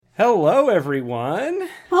Hello, everyone.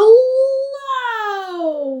 Hello!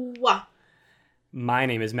 My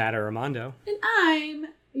name is Matt Armando. And I'm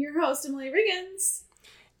your host, Emily Riggins.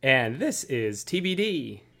 And this is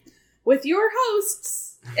TBD. With your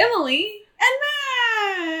hosts, Emily and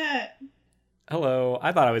Matt! Hello.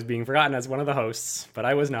 I thought I was being forgotten as one of the hosts, but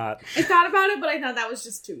I was not. I thought about it, but I thought that was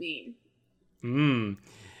just too mean.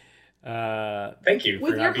 Thank you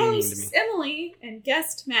With for your not being mean to me. hosts, Emily and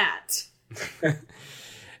guest Matt.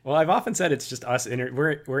 Well, I've often said it's just us.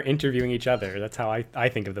 We're interviewing each other. That's how I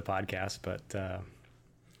think of the podcast, but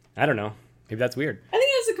I don't know. Maybe that's weird. I think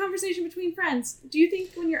it's a conversation between friends. Do you think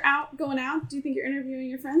when you're going out, do you think you're interviewing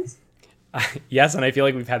your friends? Yes, and I feel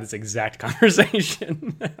like we've had this exact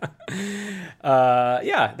conversation.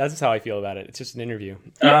 Yeah, that's how I feel about it. It's just an interview.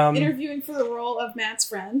 Interviewing for the role of Matt's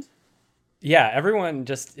friend. Yeah, everyone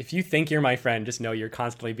just, if you think you're my friend, just know you're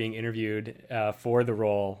constantly being interviewed for the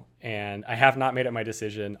role. And I have not made up my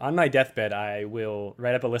decision. On my deathbed, I will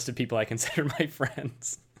write up a list of people I consider my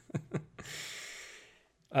friends.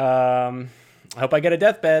 I hope I get a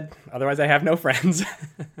deathbed. Otherwise, I have no friends.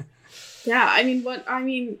 Yeah, I don't want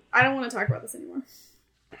to talk about this anymore.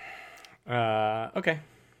 Okay.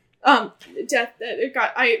 Death.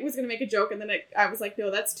 I was gonna make a joke, and then I was like,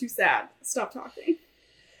 no, that's too sad. Stop talking.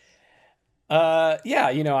 Yeah,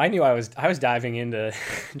 I knew I was diving into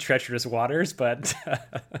treacherous waters, but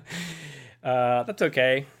that's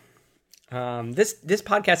okay. This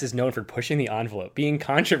podcast is known for pushing the envelope, being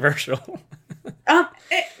controversial.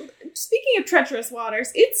 Speaking of treacherous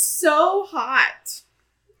waters, it's so hot.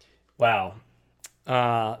 Wow.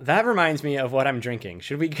 That reminds me of what I'm drinking.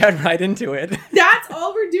 Should we get right into it? That's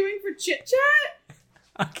all we're doing for chit chat?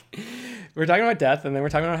 Okay. We're talking about death, and then we're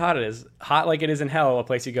talking about how hot it is. Hot like it is in hell, a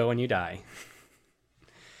place you go when you die.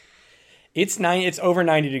 It's over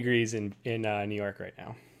 90 degrees in New York right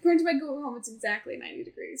now. According to my Google Home, it's exactly 90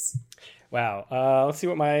 degrees. Wow. Let's see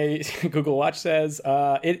what my Google Watch says.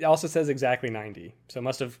 It also says exactly 90. So it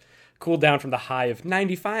must have cooled down from the high of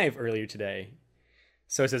 95 earlier today.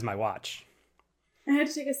 So says my watch. I had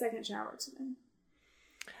to take a second shower today.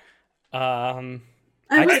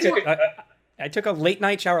 I took a late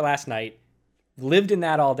night shower last night, lived in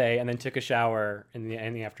that all day, and then took a shower in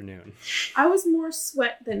the afternoon. I was more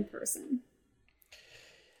sweat than person.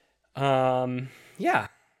 Yeah.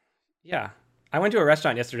 I went to a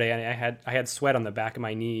restaurant yesterday, and I had sweat on the back of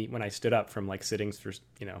my knee when I stood up from sitting for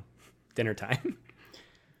dinner time.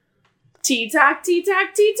 Tea talk, tea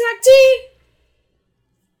talk, tea talk, tea.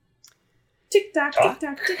 Tick tock, tick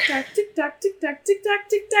tock, tick tock, tick tock, tick tock, tick tock,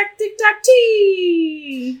 tick tock, tick tock,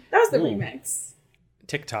 tea. That was the remix.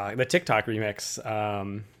 The TikTok remix.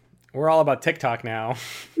 We're all about TikTok now.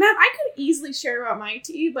 Matt, I could easily share about my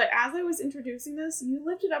tea, but as I was introducing this, you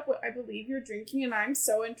lifted up what I believe you're drinking, and I'm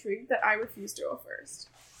so intrigued that I refuse to go first.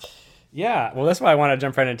 Yeah, well, that's why I want to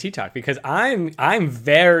jump right into TikTok, because I'm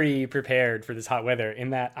very prepared for this hot weather. In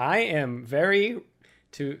that I am very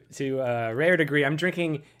to a rare degree. I'm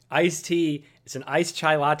drinking iced tea. It's an iced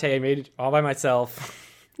chai latte I made all by myself.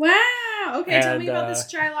 Wow. Okay, tell me about this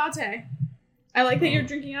chai latte. I like that you're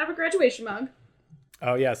drinking out of a graduation mug.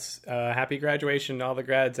 Oh, yes. Happy graduation to all the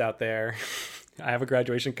grads out there. I have a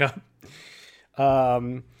graduation cup.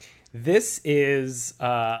 This is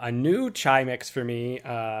a new chai mix for me.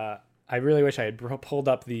 I really wish I had pulled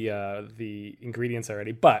up the ingredients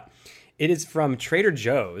already, but it is from Trader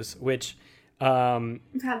Joe's, which I've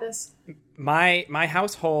had this. My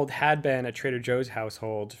household had been a Trader Joe's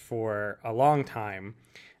household for a long time.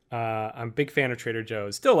 I'm a big fan of Trader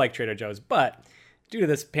Joe's, still like Trader Joe's, but due to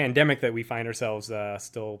this pandemic that we find ourselves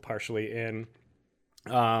still partially in,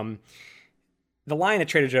 the line at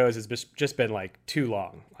Trader Joe's has just been too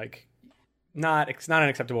long. It's not an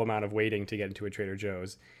acceptable amount of waiting to get into a Trader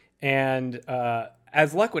Joe's. And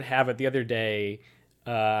as luck would have it, the other day,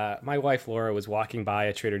 my wife Laura was walking by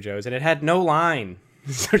a Trader Joe's and it had no line.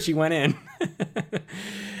 So she went in.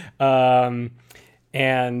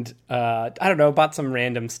 And I don't know, bought some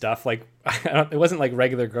random stuff. It wasn't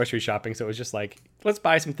regular grocery shopping, so it was just let's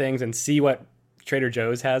buy some things and see what Trader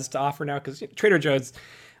Joe's has to offer now. Because Trader Joe's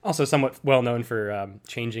also somewhat well known for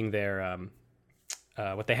changing their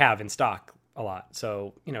what they have in stock a lot.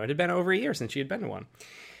 So it had been over a year since she had been to one,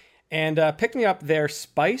 and picked me up their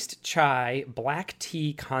spiced chai black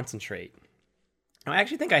tea concentrate. Now, I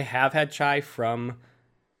actually think I have had chai from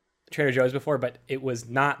Trader Joe's before, but it was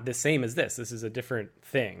not the same as this. This is a different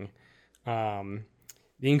thing. The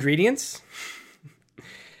ingredients: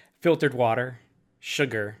 filtered water,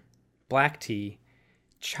 sugar, black tea,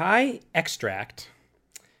 chai extract,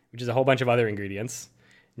 which is a whole bunch of other ingredients,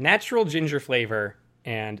 natural ginger flavor,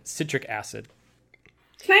 and citric acid.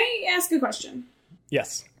 Can I ask a question?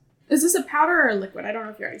 Yes. Is this a powder or a liquid? I don't know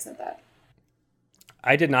if you already said that.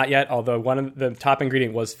 I did not yet, although one of the top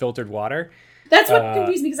ingredient was filtered water. That's what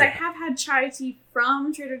confused me, because I have had chai tea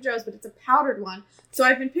from Trader Joe's, but it's a powdered one. So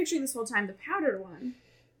I've been picturing this whole time the powdered one.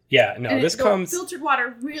 Yeah, no, and this comes... filtered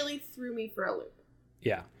water really threw me for a loop.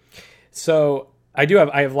 Yeah. So I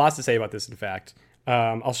have lots to say about this, in fact.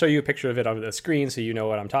 I'll show you a picture of it over the screen so you know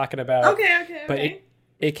what I'm talking about. Okay. But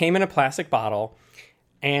it came in a plastic bottle.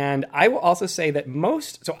 And I will also say that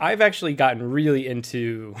so I've actually gotten really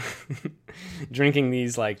into drinking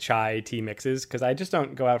these like chai tea mixes because I just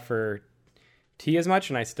don't go out for tea as much,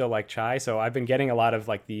 and I still like chai. So I've been getting a lot of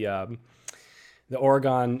like the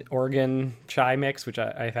Oregon chai mix, which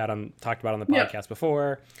I've talked about on the podcast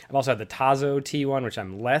before. I've also had the Tazo tea one, which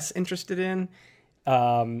I'm less interested in.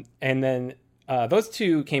 And then those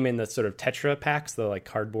two came in the sort of Tetra packs, the like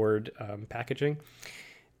cardboard packaging.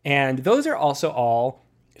 And those are also all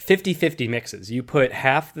 50-50 mixes. You put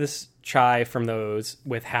half this chai from those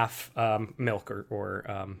with half milk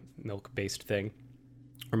or milk-based thing.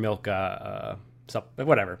 Or milk,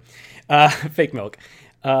 whatever. Fake milk.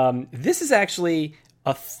 This is actually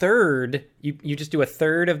a third. You just do a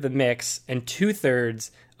third of the mix and 2/3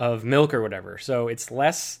 of milk or whatever. So it's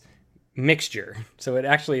less mixture. So it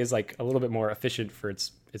actually is like a little bit more efficient for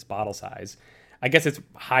its bottle size. I guess it's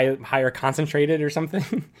higher concentrated or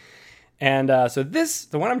something. And so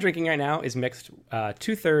the one I'm drinking right now is mixed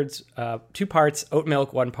 2/3, 2 parts oat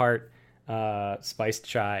milk, 1 part spiced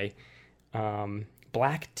chai,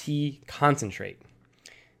 black tea concentrate.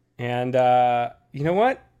 And you know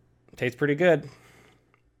what? Tastes pretty good.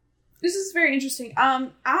 This is very interesting.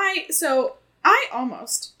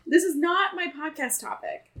 This is not my podcast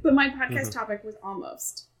topic, but my podcast topic was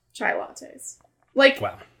almost chai lattes. Like,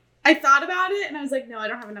 wow. I thought about it and I was like, no, I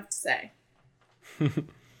don't have enough to say.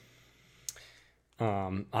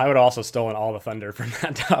 I would have also stolen all the thunder from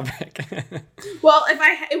that topic. Well,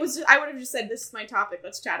 I would have just said, this is my topic.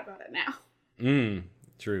 Let's chat about it now.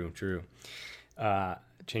 True.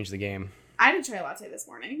 Change the game. I had a chai latte this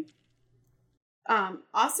morning.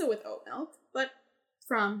 Also with oat milk, but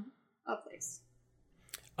from a place.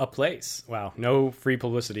 A place. Wow. No free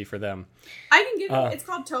publicity for them. I can give it. It's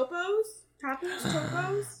called Topos.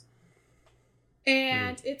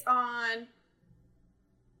 And it's on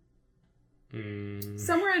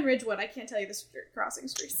somewhere in Ridgewood. I can't tell you the crossing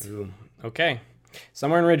streets. Ooh, okay.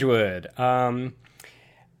 Somewhere in Ridgewood. I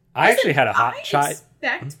actually had a hot chai. I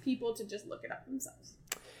expect people to just look it up themselves.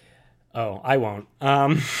 Oh, I won't.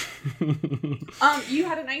 You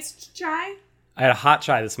had a nice chai? I had a hot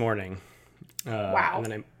chai this morning. Wow.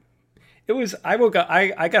 And then I woke up.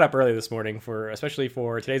 I got up early this morning especially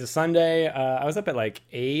for today's a Sunday. I was up at like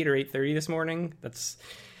 8 or 8:30 this morning. That's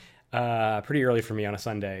pretty early for me on a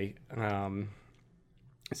Sunday.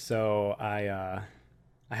 So I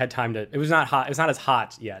had time to. It was not hot. It was not as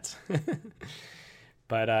hot yet.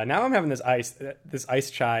 But now I'm having this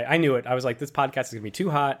iced chai. I knew it. I was like, this podcast is gonna be too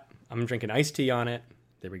hot. I'm drinking iced tea on it.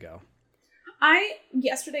 There we go. I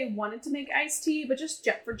yesterday wanted to make iced tea, but just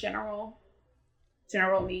for general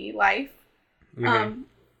me life. Mm-hmm.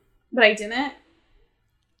 But I didn't.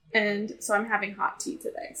 And so I'm having hot tea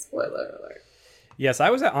today. Spoiler alert. Yes, I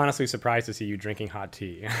was honestly surprised to see you drinking hot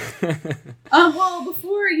tea. Well,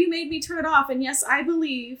 before you made me turn it off, and yes, I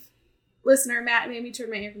believe listener Matt made me turn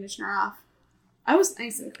my air conditioner off. I was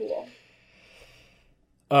nice and cool.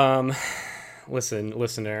 Listen,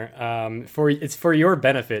 listener, it's for your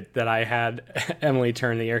benefit that I had Emily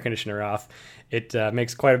turn the air conditioner off. It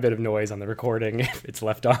makes quite a bit of noise on the recording if it's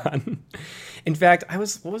left on. In fact,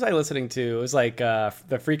 what was I listening to? It was like the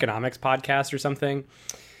Freakonomics podcast or something.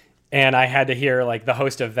 And I had to hear like the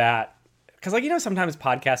host of that. Because like, sometimes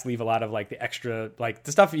podcasts leave a lot of like the extra, like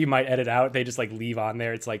the stuff you might edit out, they just like leave on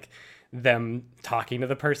there. It's like them talking to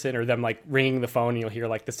the person or them like ringing the phone and you'll hear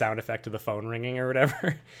like the sound effect of the phone ringing or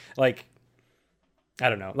whatever. Like, I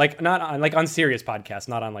don't know, like not on like on serious podcasts,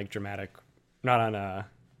 not on like dramatic, not on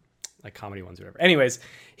like comedy ones or whatever. Anyways,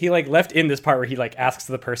 he like left in this part where he like asks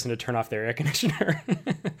the person to turn off their air conditioner.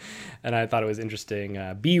 And I thought it was interesting.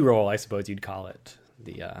 B-roll, I suppose you'd call it,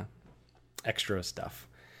 the extra stuff.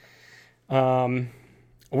 We're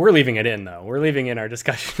leaving it in though. We're leaving in our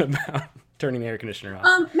discussion about turning the air conditioner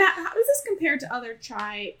off. Matt, how does this compare to other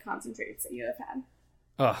chai concentrates that you have had?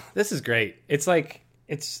 Oh, this is great. It's like,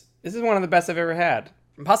 this is one of the best I've ever had.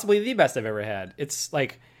 Possibly the best I've ever had. It's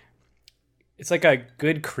like a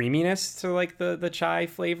good creaminess to like the chai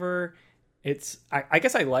flavor. I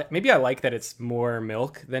guess I like that it's more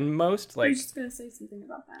milk than most. Like, I was just going to say something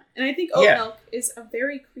about that. And I think oat milk is a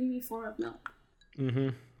very creamy form of milk. Mm-hmm.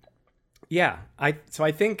 Yeah. I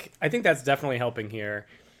think that's definitely helping here.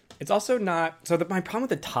 It's also not. So my problem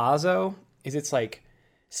with the Tazo is it's like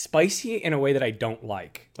spicy in a way that I don't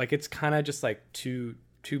like. Like it's kind of just like too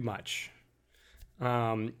much.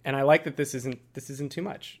 And I like that this isn't too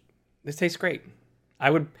much. This tastes great.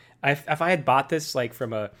 If I had bought this like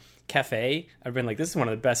from a cafe, I've been like, this is one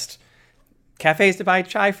of the best cafes to buy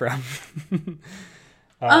chai from.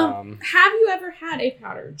 Have you ever had a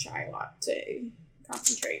powdered chai latte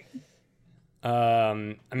concentrate?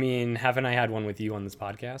 I mean, haven't I had one with you on this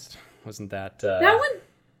podcast? Wasn't that that one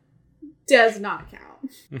does not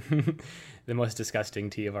count? The most disgusting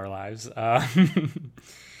tea of our lives.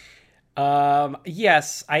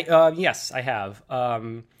 Yes, I have.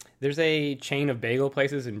 There's a chain of bagel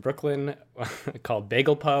places in Brooklyn called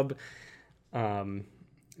Bagel Pub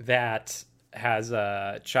that has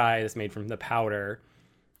a chai that's made from the powder.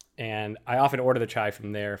 And I often order the chai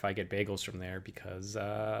from there if I get bagels from there because,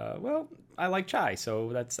 well, I like chai.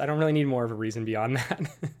 So I don't really need more of a reason beyond that.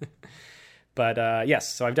 But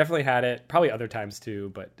yes, so I've definitely had it. Probably other times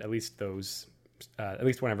too, but at least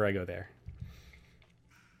whenever I go there.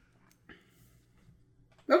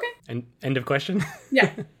 Okay. And end of question?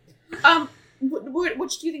 Yeah.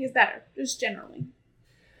 Which do you think is better, just generally?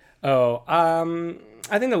 Oh,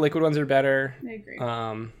 I think the liquid ones are better. I agree.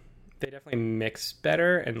 They definitely mix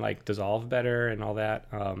better and like dissolve better and all that.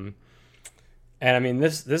 And I mean,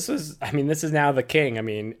 this is now the king. I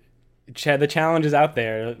mean, the challenge is out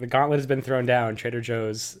there. The gauntlet has been thrown down. Trader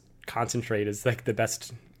Joe's concentrate is like the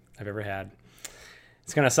best I've ever had.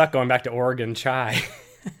 It's gonna suck going back to Oregon chai,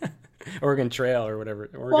 Oregon Trail or whatever.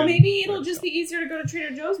 Well, maybe it'll just be easier to go to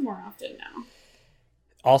Trader Joe's more often now.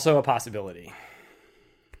 Also a possibility.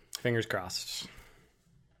 Fingers crossed.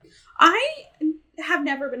 I have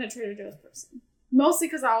never been a Trader Joe's person. Mostly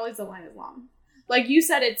because always the line is long. Like you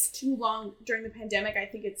said, it's too long during the pandemic. I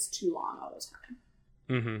think it's too long all the time.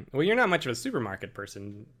 Mm-hmm. Well, you're not much of a supermarket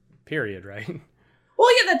person, period, right? Well,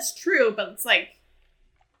 yeah, that's true. But it's like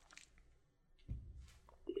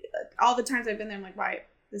all the times I've been there, I'm like, why?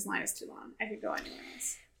 This line is too long. I could go anywhere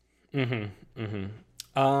else. Mm-hmm. Mm-hmm.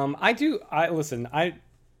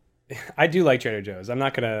 I do like Trader Joe's. I'm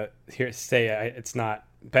not gonna say it's not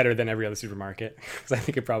better than every other supermarket because I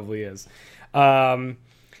think it probably is. I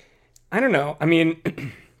don't know. I mean,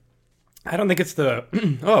 I don't think it's the.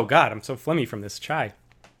 Oh God, I'm so phlegmy from this chai.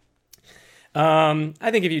 I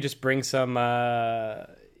think if you just bring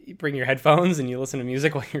you bring your headphones and you listen to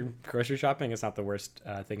music while you're grocery shopping, it's not the worst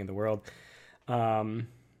thing in the world. I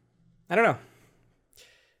don't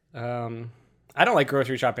know. I don't like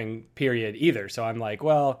grocery shopping, period, either. So I'm like,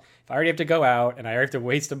 well, if I already have to go out and I already have to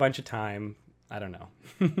waste a bunch of time, I don't know.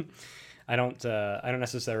 I don't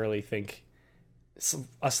necessarily think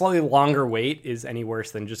a slightly longer wait is any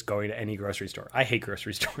worse than just going to any grocery store. I hate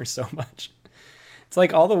grocery stores so much. It's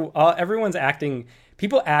like everyone's acting.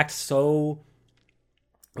 People act so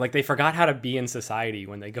like they forgot how to be in society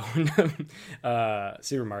when they go into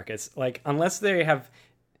supermarkets. Like unless they have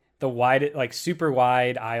the wide, like super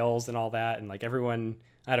wide aisles and all that, and like everyone,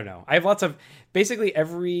 I don't know. I have basically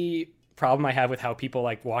every problem I have with how people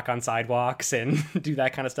like walk on sidewalks and do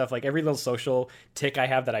that kind of stuff. Like every little social tick I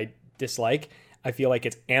have that I dislike, I feel like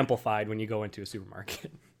it's amplified when you go into a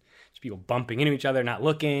supermarket. Just people bumping into each other, not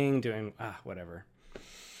looking, doing whatever.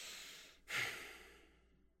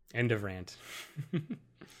 End of rant. Matt,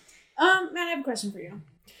 I have a question for you.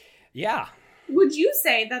 Yeah. Would you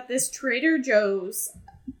say that this Trader Joe's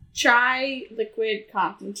chai liquid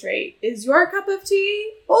concentrate is your cup of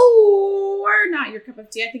tea or not your cup of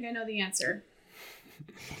tea? I think I know the answer.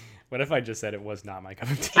 What if I just said it was not my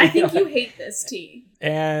cup of tea? I think you hate this tea.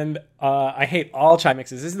 And I hate all chai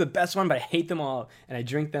mixes. This is the best one, but I hate them all, and I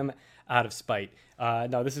drink them out of spite.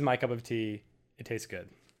 No, this is my cup of tea. It tastes good.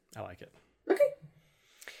 I like it. Okay.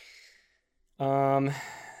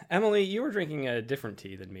 Emily, you were drinking a different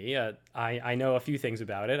tea than me. I know a few things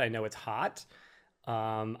about it. I know it's hot.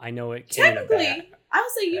 I know it came technically, in a bag. I will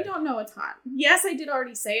say you don't know it's hot. Yes, I did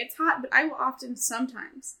already say it's hot, but I will often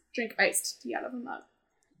sometimes drink iced tea out of a mug.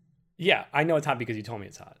 Yeah, I know it's hot because you told me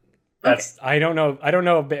it's hot. Okay. I don't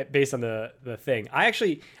know based on the thing. I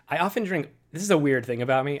often drink. This is a weird thing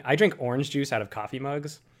about me. I drink orange juice out of coffee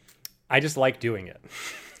mugs. I just like doing it.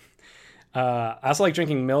 I also like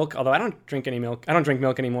drinking milk, although I don't drink any milk. I don't drink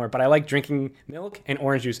milk anymore, but I like drinking milk and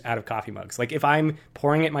orange juice out of coffee mugs. Like if I'm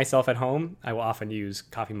pouring it myself at home, I will often use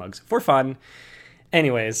coffee mugs for fun.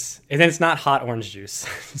 Anyways, and then it's not hot orange juice,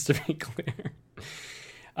 just to be clear.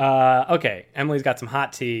 Okay, Emily's got some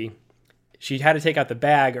hot tea. She had to take out the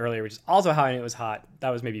bag earlier, which is also how I knew it was hot. That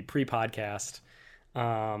was maybe pre-podcast.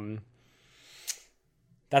 That's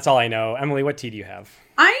all I know. Emily, what tea do you have?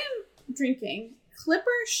 I am drinking Clipper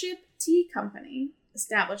Ship Tea Company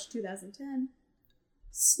established 2010.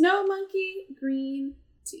 Snow Monkey green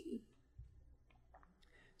tea.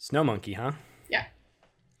 Snow Monkey, huh? Yeah.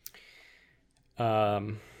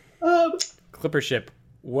 Clipper ship.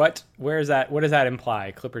 Where is that? What does that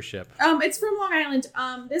imply? Clipper ship. It's from Long Island.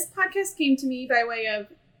 This podcast came to me by way of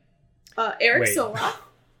Eric Sola.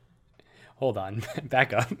 Hold on.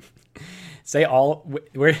 Back up. Say all.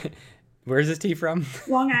 Where's this tea from?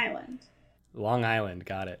 Long Island. Long Island.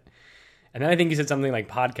 Got it. And then I think you said something like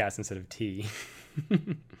podcast instead of tea.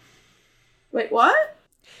 Wait, what?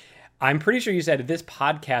 I'm pretty sure you said this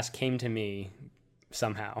podcast came to me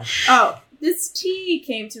somehow. Oh, this tea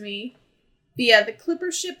came to me via the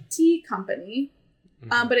Clipper Ship Tea Company.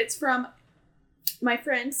 Mm-hmm. But it's from my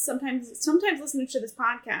friend, sometimes listening to this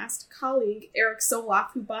podcast, colleague Eric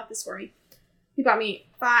Soloff, who bought this for me. He bought me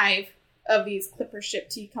 5 of these Clipper Ship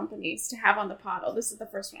Tea Companies to have on the pod. Oh, this is the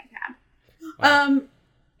first one I've had. Wow.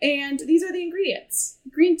 And these are the ingredients: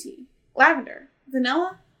 green tea, lavender,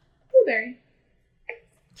 vanilla, blueberry.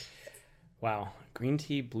 Wow. Green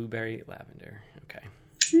tea, blueberry, lavender. Okay. I'm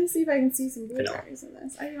trying to see if I can see some blueberries in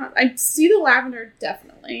this. I see the lavender,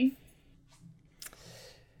 definitely.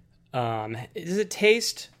 Does it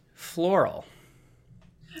taste floral?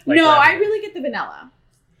 Like no, lavender? I really get the vanilla.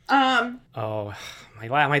 Oh,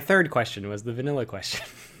 my third question was the vanilla question.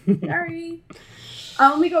 Sorry.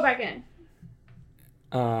 Let me go back in.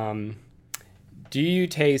 Do you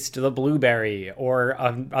taste the blueberry or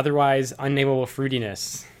otherwise unnameable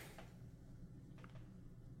fruitiness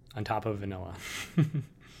on top of vanilla?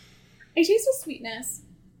 I taste the sweetness.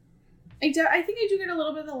 I think I do get a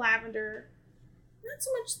little bit of the lavender. Not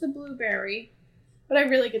so much the blueberry, but I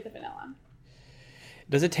really get the vanilla.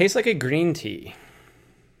 Does it taste like a green tea?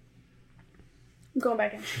 I'm going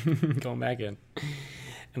back in. Going back in.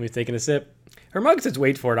 And we've taken a sip. Her mug says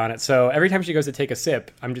wait for it on it, so every time she goes to take a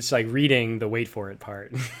sip, I'm just like reading the wait for it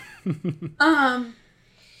part.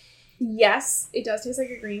 Yes, it does taste like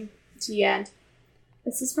a green tea, and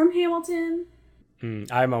this is from Hamilton.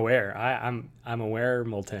 I'm aware. I'm aware,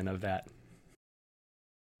 Milton, of that.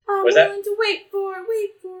 I'm willing to wait for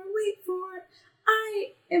it.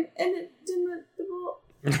 I am inimitable.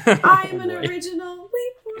 I am an original.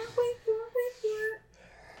 Wait for it.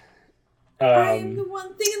 I am the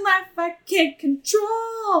one thing in life I can't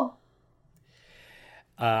control.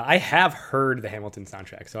 I have heard the Hamilton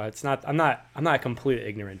soundtrack, so it's not. I'm not completely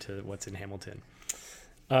ignorant to what's in Hamilton.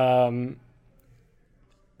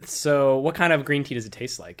 So, what kind of green tea does it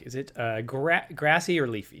taste like? Is it grassy or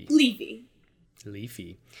leafy?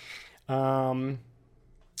 Leafy.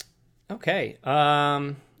 Okay.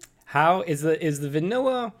 How is the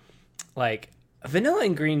vanilla, like vanilla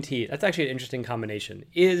and green tea? That's actually an interesting combination.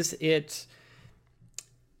 Is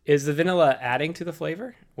the vanilla adding to the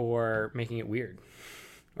flavor or making it weird?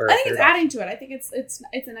 I think it's adding to it. I think it's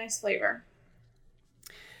a nice flavor.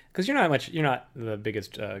 Because you're not the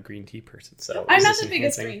biggest green tea person. So I'm not the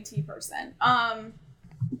biggest green tea person.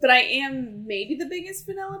 But I am maybe the biggest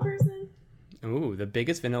vanilla person. Ooh, the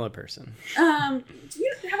biggest vanilla person. Have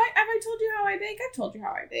I told you how I bake? I've told you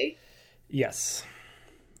how I bake. Yes,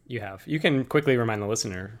 you have. You can quickly remind the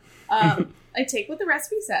listener. I take what the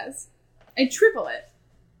recipe says. I triple it.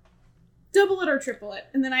 Double it or triple it.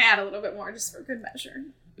 And then I add a little bit more just for good measure.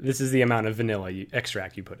 This is the amount of vanilla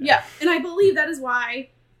extract you put in. Yeah, and I believe that is why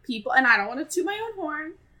people, and I don't want to toot my own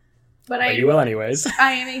horn, but you will anyways.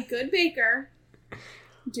 I am a good baker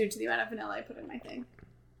due to the amount of vanilla I put in my thing.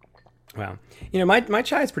 Wow. My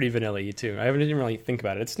chai is pretty vanilla-y too. I didn't really think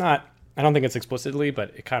about it. It's not, I don't think it's explicitly,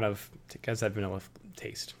 but it kind of has that vanilla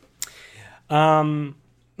taste. Listen,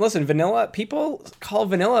 vanilla, people call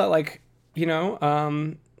vanilla like,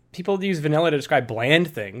 people use vanilla to describe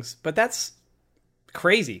bland things, but that's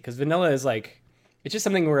crazy because vanilla is like, it's just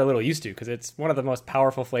something we're a little used to because it's one of the most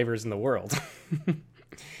powerful flavors in the world.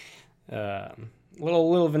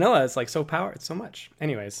 Little vanilla is like it's so much.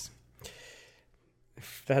 Anyways,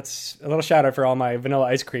 that's a little shout out for all my vanilla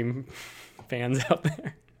ice cream fans out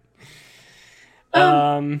there.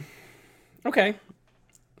 Okay.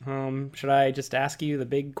 Should I just ask you the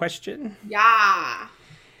big question? Yeah.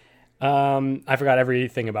 I forgot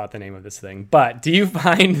everything about the name of this thing, but do you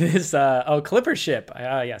find this, Clipper Ship,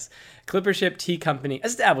 yes, Clipper Ship Tea Company,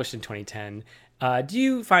 established in 2010. Do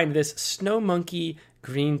you find this Snow Monkey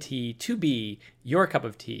green tea to be your cup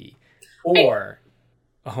of tea? Or,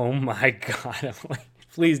 oh my God,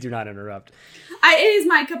 please do not interrupt. It is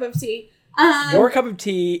my cup of tea. Your cup of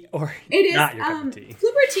tea, or it is not your cup of tea.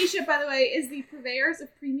 Clipper Tea Ship, by the way, is the purveyors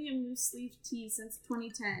of premium loose leaf tea since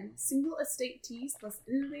 2010. Single estate teas plus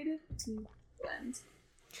innovative tea blends.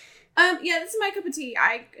 Yeah, this is my cup of tea.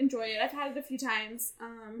 I enjoy it. I've had it a few times.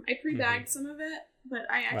 I pre-bagged some of it, but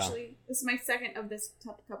I actually this is my second of this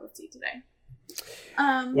cup of tea today.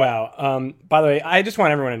 Wow. By the way, I just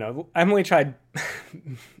want everyone to know Emily tried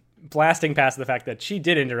blasting past the fact that she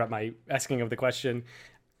did interrupt my asking of the question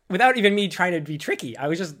without even me trying to be tricky. I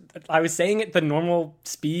was saying it the normal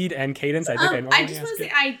speed and cadence. I think I normally I just want to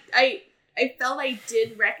say I felt I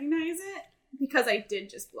did recognize it because I did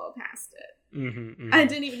just blow past it. I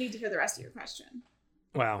didn't even need to hear the rest of your question.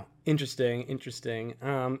 Wow. Interesting.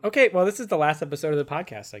 Okay. Well, this is the last episode of the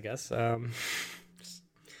podcast, I guess.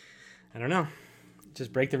 I don't know.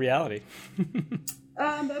 Just break the reality.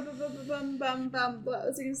 What was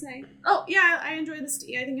I going to say? Oh, yeah, I enjoy this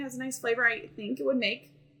tea. I think it has a nice flavor. I think it would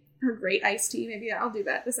make a great iced tea. Maybe I'll do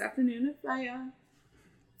that this afternoon if I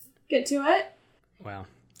get to it. Wow.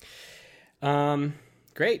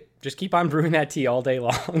 Great. Just keep on brewing that tea all day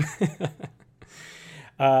long.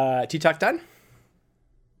 Tea talk done?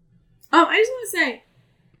 I just want to say,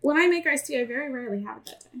 when I make iced tea, I very rarely have it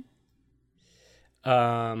that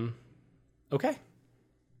time. Okay.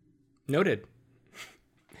 Noted.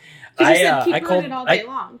 I said keep brewing it all day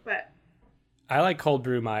long, but I like cold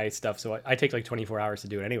brew my stuff, so I take like 24 hours to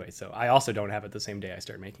do it anyway. So I also don't have it the same day I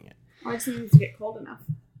start making it. I just need to get cold enough.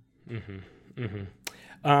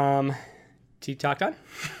 Tea talk done?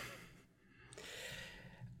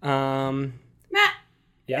 Matt,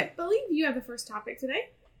 yeah? I believe you have the first topic today.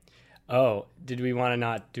 Oh, did we want to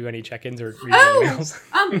not do any check-ins or read emails?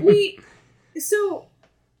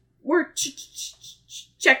 We're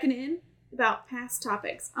checking in about past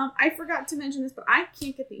topics. I forgot to mention this, but I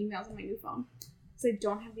can't get the emails on my new phone because I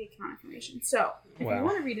don't have the account information. So if you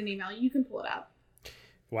want to read an email, you can pull it up.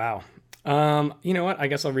 Wow. You know what? I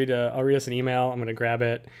guess I'll read us an email. I'm going to grab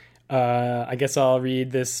it. I guess I'll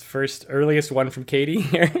read this earliest one from Katie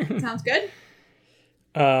here. Sounds good.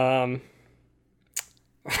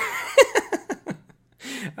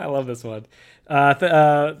 I love this one.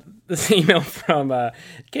 This email from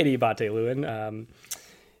Katie Bate-Lewin.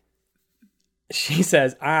 She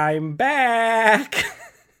says, "I'm back."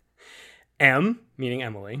 M, meaning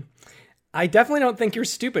Emily. "I definitely don't think you're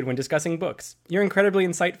stupid when discussing books. You're incredibly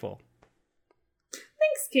insightful."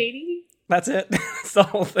 Thanks, Katie. That's it. That's the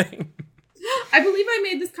whole thing. I believe I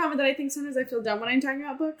made this comment that I think sometimes I feel dumb when I'm talking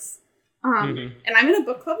about books. And I'm in a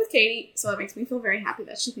book club with Katie, so it makes me feel very happy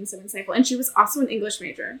that she thinks I'm insightful. And she was also an English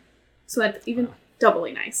major, so that's even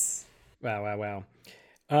doubly nice. Wow.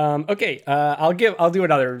 Okay, I'll do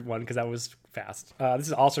another one because that was fast. This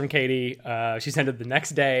is also from Katie. She sent it the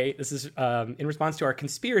next day. This is in response to our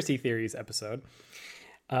conspiracy theories episode.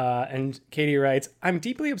 And Katie writes, "I'm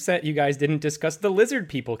deeply upset you guys didn't discuss the lizard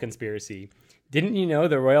people conspiracy. Didn't you know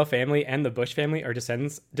the royal family and the Bush family are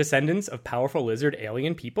descendants of powerful lizard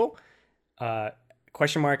alien people?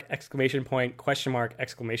 Question mark, exclamation point, question mark,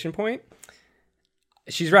 exclamation point."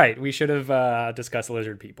 She's right. We should have discussed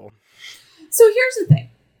lizard people. So here's the thing.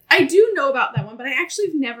 I do know about that one, but I actually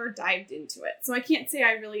have never dived into it. So I can't say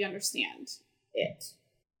I really understand it.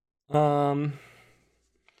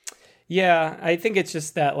 Yeah, I think it's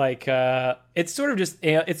just that it's sort of just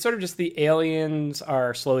the aliens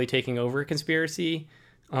are slowly taking over conspiracy.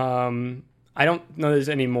 I don't know there's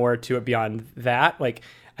any more to it beyond that.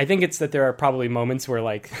 I think it's that there are probably moments where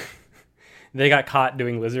they got caught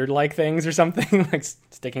doing lizard-like things or something, like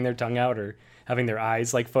sticking their tongue out or having their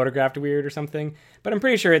eyes photographed weird or something. But I'm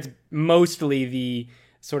pretty sure it's mostly the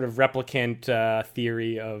sort of replicant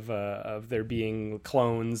theory of there being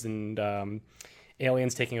clones and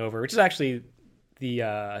aliens taking over, which is actually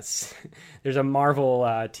there's a Marvel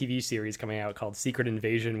TV series coming out called Secret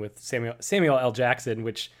Invasion with Samuel L. Jackson,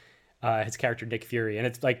 which his character Nick Fury, and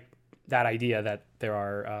it's that idea that there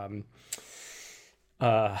are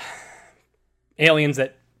aliens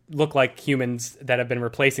that look like humans that have been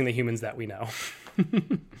replacing the humans that we know.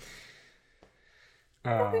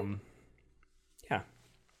 Yeah.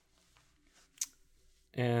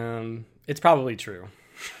 It's probably true.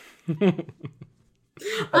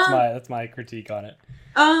 That's my critique on it.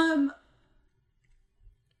 I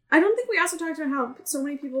don't think we also talked about how so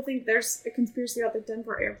many people think there's a conspiracy about the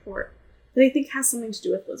Denver airport that I think has something to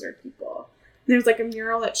do with lizard people. There's a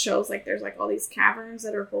mural that shows there's all these caverns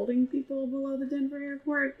that are holding people below the Denver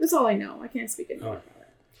airport. That's all I know. I can't speak anymore about it.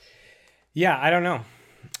 Yeah, I don't know.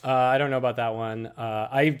 I don't know about that one.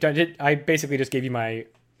 I basically just gave you my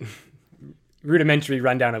rudimentary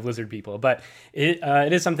rundown of lizard people, but it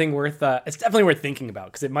is something worth. It's definitely worth thinking about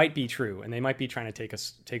because it might be true, and they might be trying to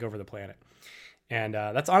take over the planet. And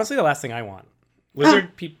that's honestly the last thing I want.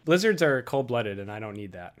 Lizards are cold-blooded, and I don't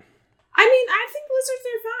need that. I mean, I think lizards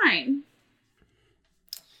are fine.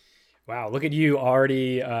 Wow, look at you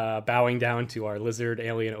already bowing down to our lizard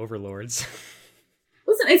alien overlords.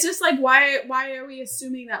 Listen, it's just like, why are we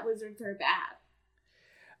assuming that lizards are bad?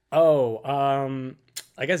 Oh,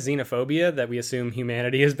 I guess xenophobia, that we assume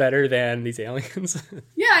humanity is better than these aliens.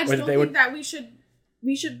 Yeah, I just don't think that we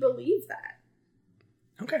should believe that.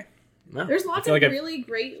 Okay. Well, there's lots of really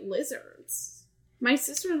great lizards. My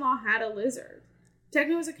sister-in-law had a lizard.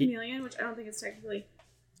 Technically it was a chameleon, which I don't think is technically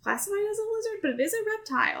classified as a lizard, but it is a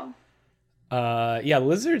reptile. Yeah,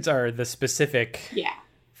 lizards are the specific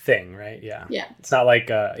thing, right? Yeah. Yeah. It's not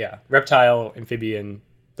like reptile, amphibian,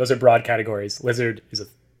 those are broad categories. Lizard is a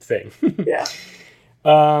thing. Yeah.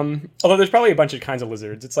 Although there's probably a bunch of kinds of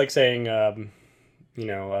lizards. It's like saying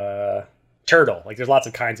turtle. Like there's lots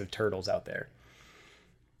of kinds of turtles out there.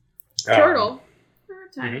 Turtle.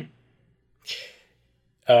 Reptile.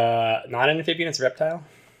 Mm-hmm. Not an amphibian, it's a reptile?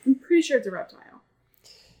 I'm pretty sure it's a reptile.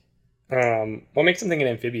 What makes something an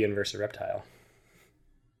amphibian versus a reptile?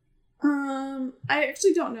 I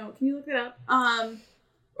actually don't know. Can you look it up?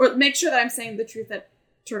 Or make sure that I'm saying the truth that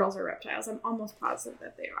turtles are reptiles. I'm almost positive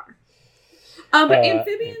that they are. But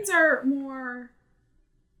amphibians are more...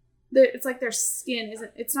 It's like their skin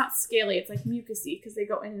isn't... It's not scaly. It's like mucousy because they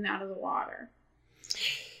go in and out of the water.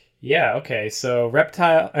 Yeah, okay. So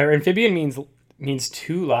amphibian means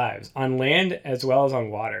two lives, on land as well as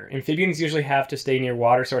on water. Amphibians usually have to stay near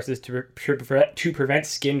water sources to prevent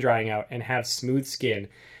skin drying out and have smooth skin.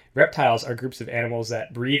 Reptiles are groups of animals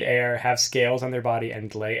that breathe air, have scales on their body,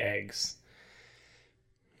 and lay eggs.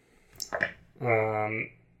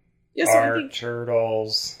 Yeah, so are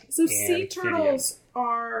turtles. So sea turtles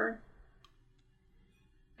are...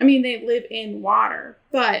 I mean, they live in water,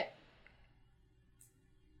 but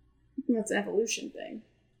that's an evolution thing.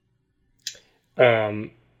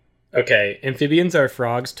 Okay. Amphibians are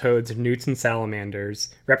frogs, toads, newts, and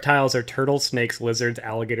salamanders. Reptiles are turtles, snakes, lizards,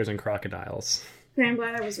 alligators, and crocodiles. Okay, I'm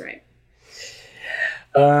glad I was right.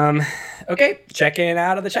 Okay. Check-in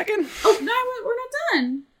out of the check-in. Oh, no, we're not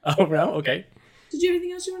done. Oh, no? Okay. Did you have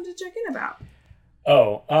anything else you wanted to check in about?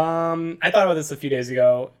 Oh, I thought about this a few days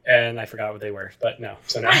ago, and I forgot what they were, but no.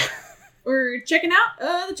 So now. We're checking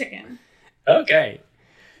out the check-in. Okay.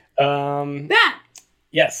 Matt.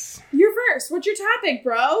 Yes. You're first. What's your topic,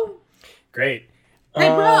 bro? Great. Hey,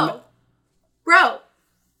 bro. Bro.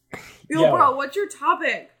 Yo, Yo. bro, what's your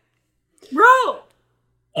topic? Bro.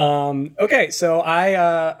 Okay, so I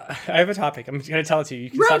have a topic. I'm gonna tell it to you. You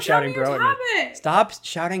can stop shouting bro at me. Stop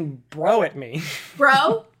shouting bro at me.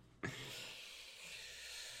 Bro?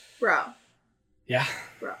 Bro. Yeah.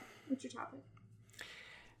 Bro. What's your topic?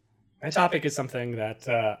 My topic is something that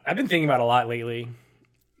I've been thinking about a lot lately.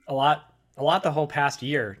 A lot the whole past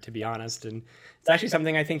year, to be honest. And it's actually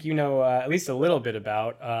something I think you know at least a little bit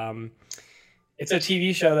about. It's a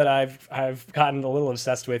TV show that I've gotten a little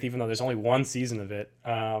obsessed with, even though there's only one season of it.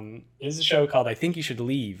 It's a show called I Think You Should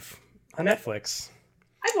Leave on Netflix.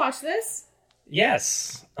 I've watched this.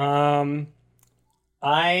 Yes. I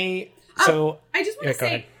just want to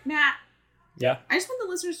say, Matt. Yeah. I just want the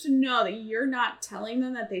listeners to know that you're not telling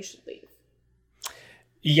them that they should leave.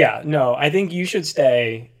 Yeah, no, I think you should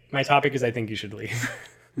stay. My topic is I think you should leave.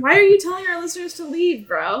 Why are you telling our listeners to leave,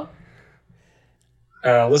 bro?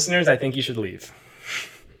 Listeners, I think you should leave.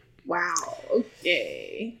 Wow,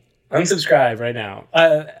 okay. Unsubscribe right now.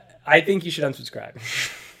 I think you should unsubscribe.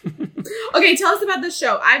 Okay, tell us about the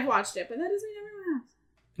show. I've watched it, but that doesn't mean everyone has.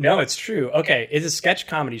 No, it's true. Okay, it's a sketch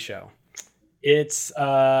comedy show. It's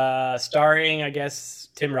starring, I guess,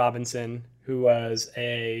 Tim Robinson, who was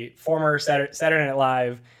a former Saturday Night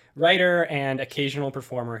Live writer and occasional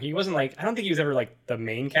performer. He wasn't I don't think he was ever the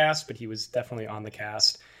main cast, but he was definitely on the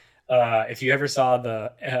cast. If you ever saw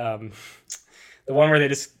the one where they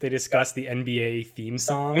discuss the NBA theme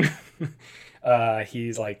song,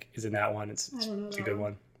 he's is in that one. It's a good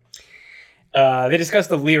one. They discuss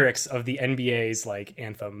the lyrics of the NBA's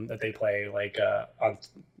anthem that they play on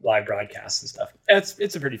live broadcasts and stuff.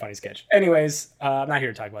 It's a pretty funny sketch. Anyways, I'm not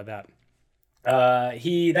here to talk about that.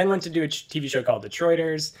 He then went to do a TV show called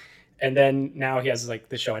Detroiters, and then now he has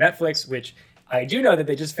the show on Netflix, which I do know that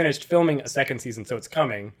they just finished filming a second season, so it's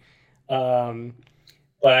coming.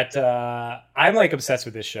 But I'm obsessed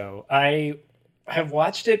with this show. I've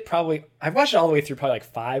watched it all the way through probably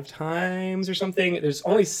 5 times or something. There's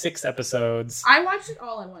only 6 episodes. I watched it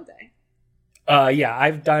all in one day. Yeah,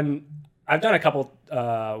 I've done a couple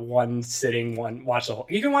one sitting, watch the whole.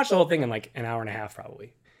 You can watch the whole thing in an hour and a half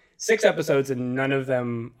probably. 6 episodes, and none of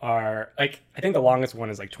them are I think the longest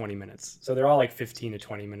one is 20 minutes. So they're all 15 to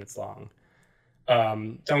 20 minutes long.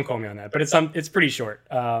 Don't quote me on that, but it's pretty short.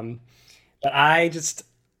 But I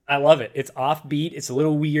love it. It's offbeat. It's a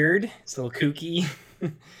little weird. It's a little kooky.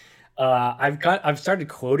 I've started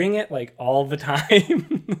quoting it like all the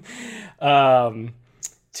time.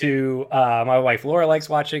 To my wife Laura likes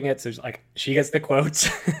watching it, so like she gets the quotes,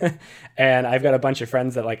 and I've got a bunch of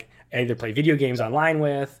friends that like either play video games online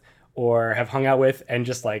with or have hung out with, and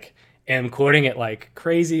just like am quoting it like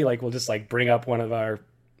crazy. Like we'll just like bring up one of our,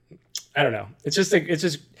 I don't know. It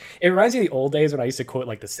reminds me of the old days when I used to quote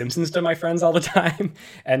like The Simpsons to my friends all the time,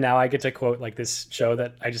 and now I get to quote like this show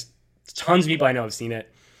that tons of people I know have seen it.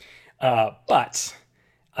 But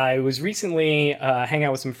I was recently hanging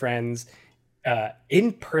out with some friends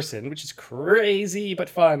in person, which is crazy but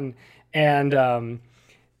fun. And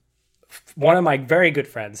one of my very good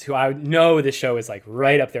friends, who I know this show is like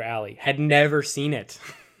right up their alley, had never seen it.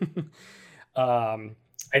 I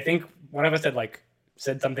think one of us had like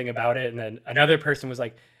said something about it, and then another person was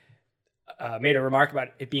like made a remark about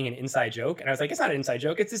it being an inside joke, and I was like, it's not an inside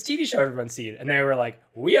joke, it's this TV show everyone's seen. And they were like,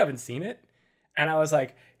 we haven't seen it. And I was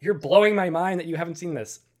like, you're blowing my mind that you haven't seen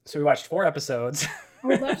this. So we watched 4 episodes. I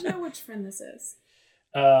would love to know which friend this is.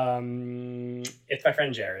 It's my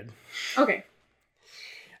friend Jared. Okay.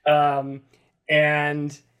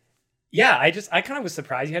 And yeah, I kind of was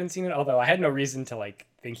surprised he hadn't seen it, although I had no reason to like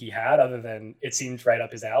think he had, other than it seemed right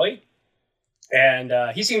up his alley. And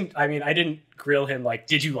he seemed, I mean, I didn't grill him like,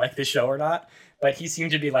 did you like this show or not? But he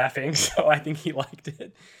seemed to be laughing, so I think he liked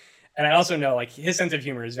it. And I also know like his sense of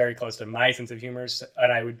humor is very close to my sense of humor,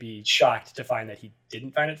 and I would be shocked to find that he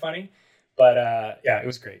didn't find it funny. But yeah, it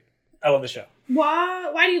was great. I love the show.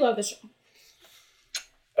 Why do you love the show?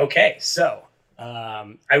 Okay, so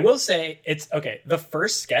I will say it's okay. The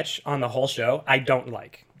first sketch on the whole show, I don't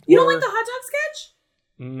like. You don't like the hot dog sketch?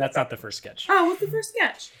 That's not the first sketch. Oh, what's the first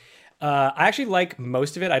sketch? I actually like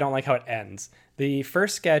most of it. I don't like how it ends. The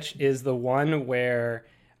first sketch is the one where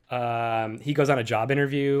he goes on a job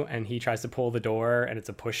interview and he tries to pull the door, and it's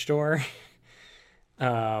a push door.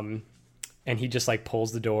 And he just like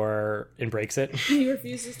pulls the door and breaks it. He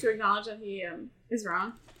refuses to acknowledge that he is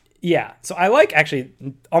wrong. Yeah, so I like actually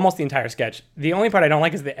almost the entire sketch. The only part I don't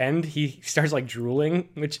like is the end. He starts like drooling,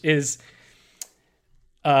 which is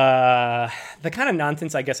the kind of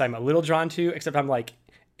nonsense I guess I'm a little drawn to, except I'm like,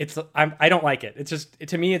 I don't like it. It's just,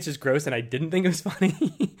 to me, it's just gross, and I didn't think it was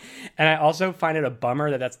funny. And I also find it a bummer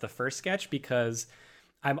that that's the first sketch, because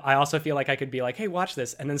I also feel like I could be like, hey, watch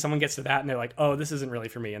this. And then someone gets to that and they're like, oh, this isn't really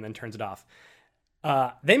for me, and then turns it off.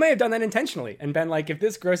 They may have done that intentionally and been like, if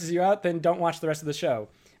this grosses you out, then don't watch the rest of the show.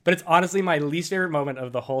 But it's honestly my least favorite moment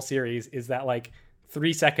of the whole series is that like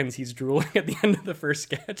 3 seconds he's drooling at the end of the first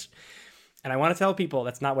sketch. And I want to tell people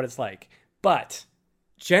that's not what it's like. But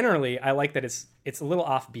generally, I like that it's a little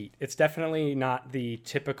offbeat. It's definitely not the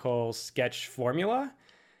typical sketch formula,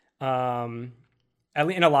 at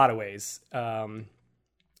least in a lot of ways.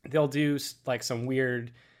 They'll do like some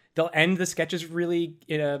weird. They'll end the sketches really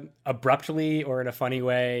abruptly or in a funny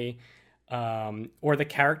way, or the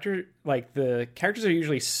characters are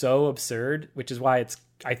usually so absurd, which is why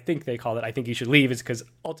I think they call it "I Think You Should Leave," is because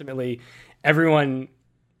ultimately everyone.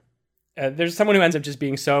 There's someone who ends up just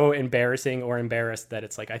being so embarrassing or embarrassed that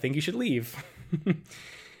it's like, I think you should leave.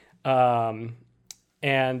 Yeah,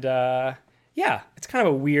 it's kind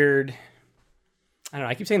of a weird, I don't know,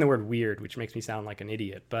 I keep saying the word weird, which makes me sound like an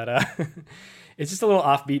idiot, but it's just a little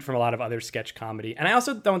offbeat from a lot of other sketch comedy. And I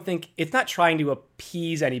also don't think, it's not trying to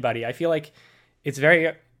appease anybody. I feel like it's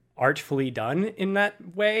very artfully done in that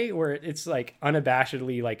way, where it's like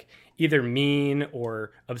unabashedly like either mean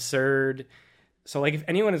or absurd. So, like, if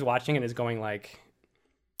anyone is watching and is going, like,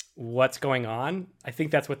 what's going on? I think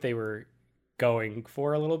that's what they were going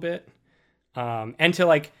for a little bit. And to,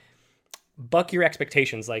 like, buck your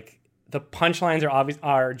expectations. Like, the punchlines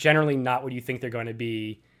are generally not what you think they're going to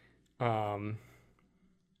be. Yeah.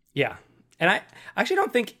 And I actually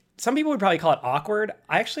don't think... Some people would probably call it awkward.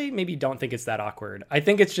 I actually maybe don't think it's that awkward. I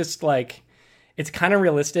think it's just, like... It's kind of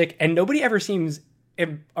realistic, and nobody ever seems...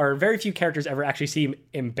 or very few characters ever actually seem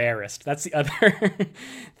embarrassed. That's the other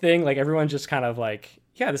thing. Like, everyone's just kind of like,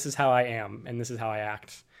 yeah, this is how I am and this is how I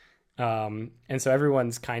act. And so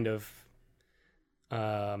everyone's kind of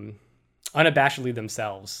unabashedly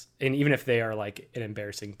themselves, and even if they are like an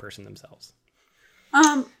embarrassing person themselves.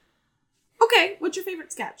 Okay, what's your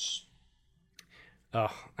favorite sketch?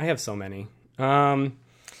 Oh, I have so many.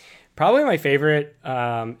 Probably my favorite,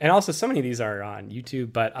 and also so many of these are on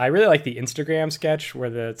YouTube, but I really like the Instagram sketch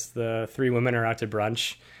where it's the 3 women are out to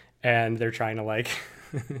brunch and they're trying to like,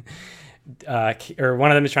 or one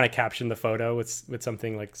of them is trying to caption the photo with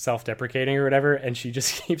something like self-deprecating or whatever, and she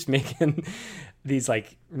just keeps making these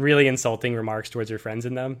like really insulting remarks towards her friends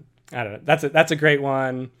in them. I don't know. That's a great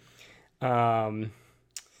one.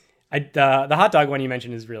 The hot dog one you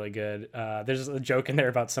mentioned is really good. There's a joke in there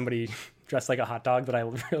about somebody dressed like a hot dog that I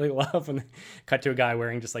really love, and cut to a guy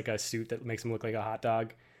wearing just like a suit that makes him look like a hot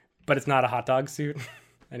dog, but it's not a hot dog suit.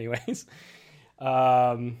 Anyways,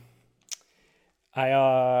 I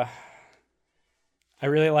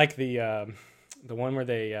really like the one where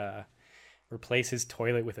they replace his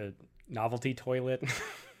toilet with a novelty toilet.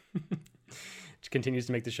 Which continues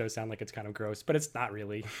to make the show sound like it's kind of gross, but it's not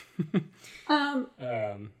really.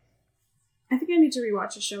 I think I need to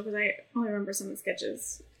rewatch the show because I only remember some of the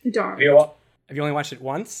sketches. I don't remember. Have you only watched it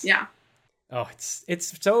once? Yeah. Oh,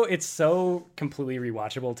 it's so completely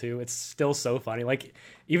rewatchable too. It's still so funny. Like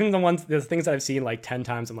even the things that I've seen like 10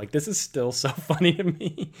 times, I'm like, this is still so funny to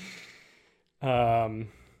me.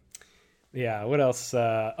 Yeah. What else?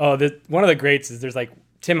 One of the greats is there's like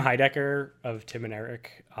Tim Heidecker of Tim and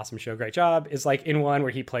Eric, awesome show, great job, is like in one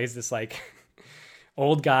where he plays this like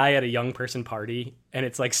old guy at a young person party, and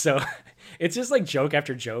it's like so it's just like joke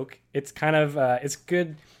after joke. It's kind of it's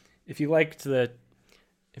good if you like sort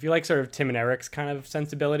of Tim and Eric's kind of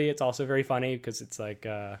sensibility. It's also very funny because it's like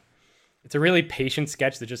it's a really patient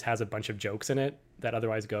sketch that just has a bunch of jokes in it that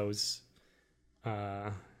otherwise goes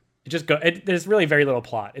there's really very little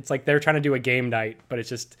plot. It's like they're trying to do a game night, but it's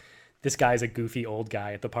just this guy's a goofy old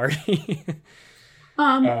guy at the party.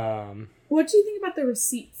 What do you think about the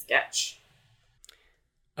receipt sketch?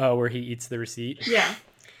 Oh, where he eats the receipt? Yeah.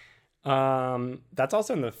 That's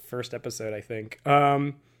also in the first episode, I think.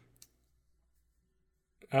 I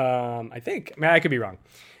think. I mean, I could be wrong.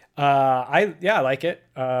 I like it.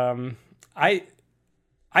 I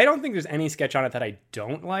don't think there's any sketch on it that I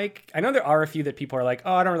don't like. I know there are a few that people are like,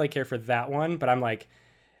 oh, I don't really care for that one, but I'm like,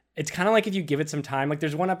 it's kind of like if you give it some time. Like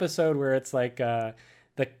there's one episode where it's like the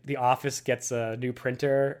office gets a new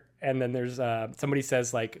printer, and then there's somebody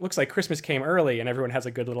says like, looks like Christmas came early, and everyone has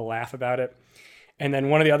a good little laugh about it. And then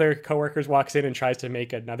one of the other coworkers walks in and tries to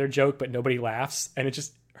make another joke, but nobody laughs, and it's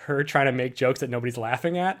just her trying to make jokes that nobody's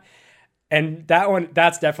laughing at. And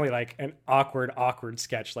that's definitely like an awkward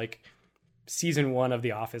sketch, like season 1 of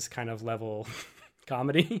The Office kind of level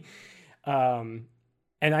comedy.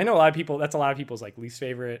 And I know that's a lot of people's like least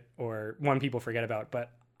favorite or one people forget about,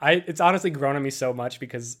 but it's honestly grown on me so much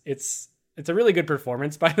because it's a really good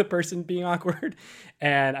performance by the person being awkward.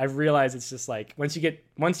 And I've realized it's just like, once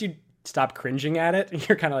you stop cringing at it,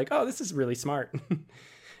 you're kind of like, oh, this is really smart.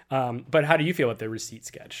 But how do you feel with the receipt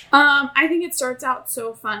sketch? I think it starts out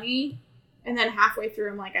so funny, and then halfway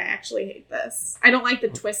through, I'm like, I actually hate this. I don't like the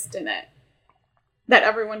twist in it that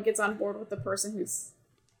everyone gets on board with the person who's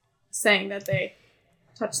saying that they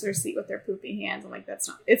touch their seat with their poopy hands. I'm like,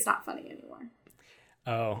 it's not funny anymore.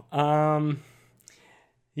 Oh,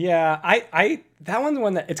 yeah, I that one's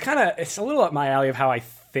one that it's a little up my alley of how I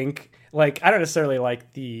think. Like, I don't necessarily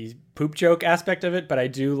like the poop joke aspect of it, but I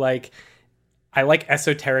like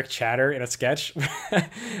esoteric chatter in a sketch,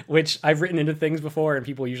 which I've written into things before, and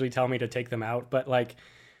people usually tell me to take them out. But like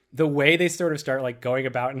the way they sort of start like going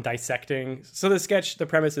about and dissecting. So the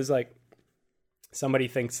premise is like somebody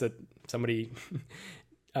thinks that somebody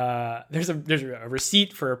there's a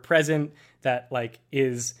receipt for a present that like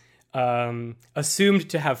is assumed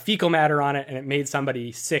to have fecal matter on it, and it made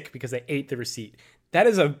somebody sick because they ate the receipt. That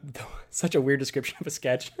is such a weird description of a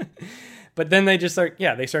sketch. But then they just start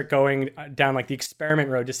going down like the experiment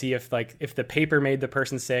road to see if the paper made the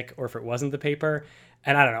person sick or if it wasn't the paper.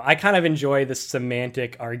 And I don't know, I kind of enjoy the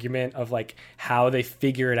semantic argument of like how they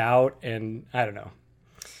figure it out. And I don't know,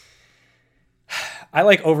 I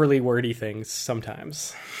like overly wordy things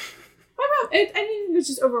sometimes. I didn't think it was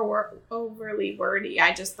just overly wordy.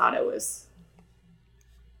 I just thought it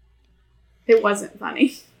wasn't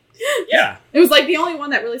funny. Yeah. It was like the only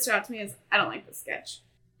one that really stood out to me is I don't like this sketch.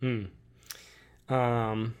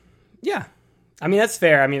 Yeah. I mean, that's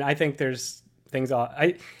fair. I mean, I think there's things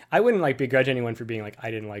I wouldn't like begrudge anyone for being like,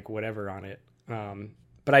 I didn't like whatever on it.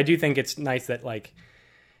 But I do think it's nice that like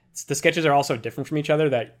the sketches are also different from each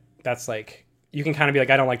other. That's like, you can kind of be like,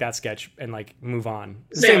 I don't like that sketch and like move on.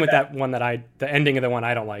 Same with that one the ending of the one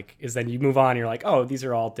I don't like is then you move on. And you're like, oh, these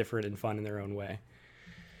are all different and fun in their own way.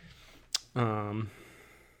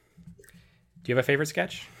 Do you have a favorite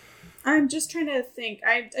sketch? I'm just trying to think.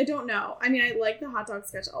 I don't know. I mean, I like the hot dog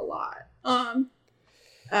sketch a lot. I'm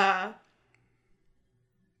gonna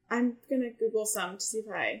Google some to see if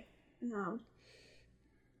I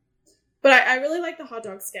but I really like the hot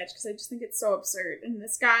dog sketch because I just think it's so absurd. And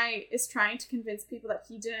this guy is trying to convince people that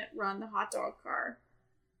he didn't run the hot dog car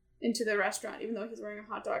into the restaurant, even though he's wearing a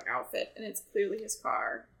hot dog outfit and it's clearly his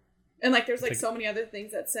car. And like, there's like so many other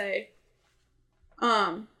things that say,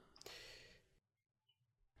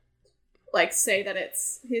 like say that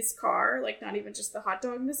it's his car, like not even just the hot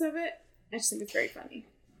dogness of it. I just think it's very funny.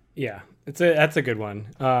 Yeah, that's a good one.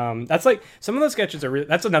 That's like some of those sketches are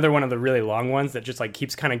that's another one of the really long ones that just like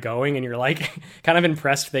keeps kind of going, and you're like kind of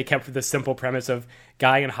impressed they kept the simple premise of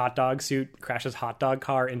guy in hot dog suit crashes hot dog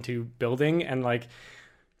car into building, and like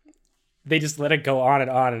they just let it go on,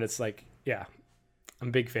 and it's like, yeah, I'm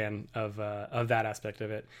a big fan of that aspect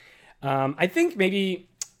of it. I think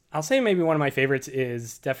I'll say maybe one of my favorites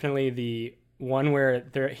is definitely the one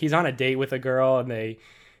where he's on a date with a girl and they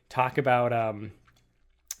talk about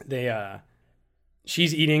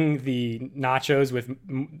she's eating the nachos with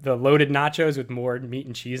the loaded nachos with more meat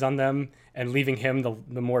and cheese on them and leaving him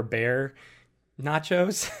the more bare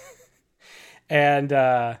nachos.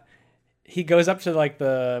 And he goes up to like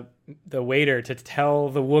the waiter to tell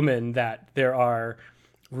the woman that there are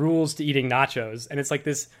rules to eating nachos, and it's like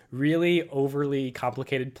this really overly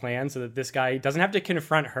complicated plan so that this guy doesn't have to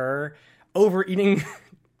confront her over eating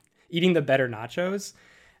the better nachos.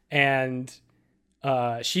 And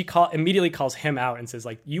she immediately calls him out and says,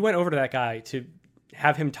 like, you went over to that guy to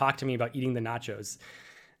have him talk to me about eating the nachos.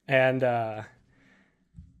 And I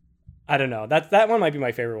don't know, that one might be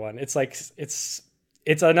my favorite one. It's like it's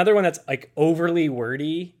another one that's like overly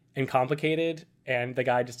wordy and complicated, and the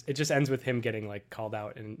guy it just ends with him getting like called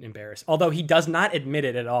out and embarrassed, although he does not admit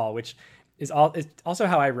it at all, which is also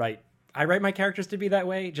how I write my characters to be that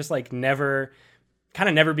way, just like never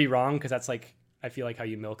be wrong, because that's like, I feel like how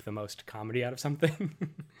you milk the most comedy out of something.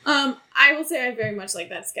 I will say I very much like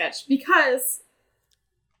that sketch because,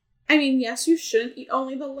 I mean, yes, you shouldn't eat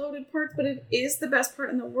only the loaded parts, but it is the best part,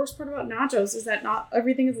 and the worst part about nachos is that not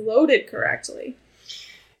everything is loaded correctly.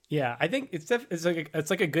 Yeah, I think it's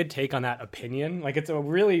like a good take on that opinion. Like, it's a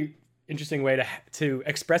really interesting way to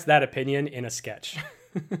express that opinion in a sketch.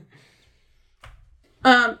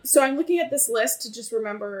 So I'm looking at this list to just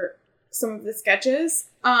remember some of the sketches.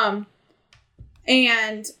 It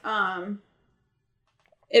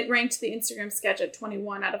ranked the Instagram sketch at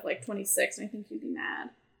 21 out of like 26, and I think you'd be mad.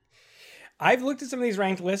 I've looked at some of these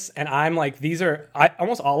ranked lists, and I'm like,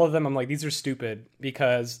 almost all of them, I'm like, these are stupid,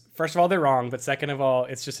 because first of all, they're wrong, but second of all,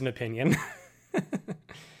 it's just an opinion.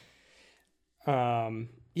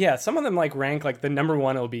 Yeah, some of them like rank, like the number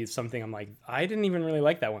one will be something I'm like, I didn't even really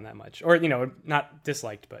like that one that much. Or, not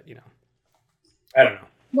disliked, but, I don't know.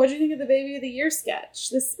 What do you think of the Baby of the Year sketch?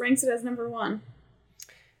 This ranks it as number one.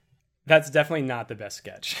 That's definitely not the best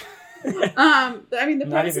sketch. I mean, the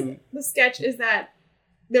premise of the sketch is that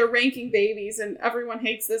they're ranking babies, and everyone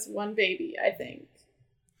hates this one baby, I think.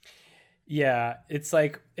 Yeah, it's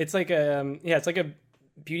like a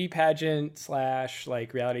beauty pageant /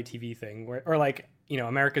 like reality TV thing, or like,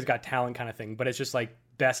 America's Got Talent kind of thing, but it's just like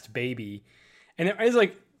best baby. And it is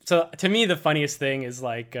like, so to me, the funniest thing is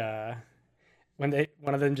like, when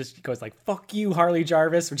one of them just goes like, "Fuck you, Harley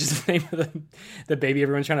Jarvis," which is the name of the baby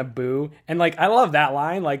everyone's trying to boo. And like, I love that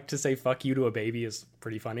line. Like, to say "fuck you" to a baby is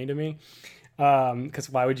pretty funny to me. Because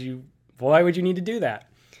why would you need to do that?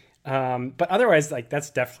 But otherwise, like, that's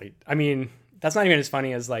definitely, I mean, that's not even as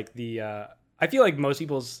funny as like I feel like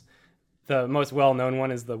the most well-known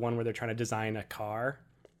one is the one where they're trying to design a car.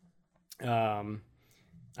 I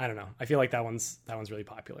don't know. I feel like that one's really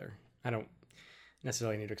popular. I don't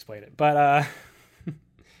necessarily need to explain it, but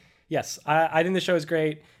yes, I think the show is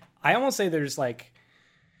great. I almost say there's like,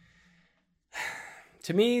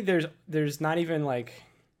 to me, there's not even like,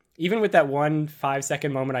 even with that 1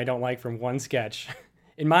 5-second moment I don't like from one sketch,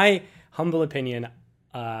 in my humble opinion,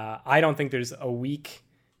 I don't think there's a weak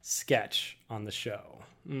sketch on the show.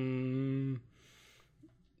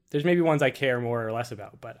 There's maybe ones I care more or less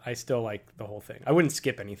about, but I still like the whole thing. I wouldn't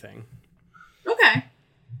skip anything. Okay.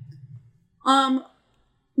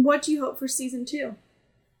 What do you hope for season 2?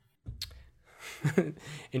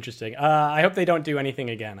 Interesting. I hope they don't do anything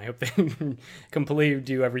again. I hope they completely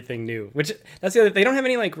do everything new. Which, that's the other. They don't have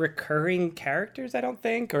any like recurring characters, I don't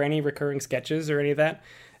think, or any recurring sketches or any of that.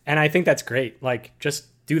 And I think that's great. Like, just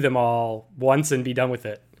do them all once and be done with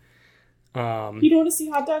it. You don't want to see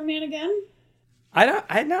Hot Dog Man again? I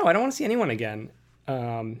don't want to see anyone again.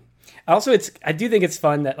 Also, I do think it's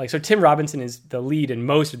fun that, like, so Tim Robinson is the lead in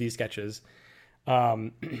most of these sketches.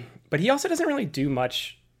 But he also doesn't really do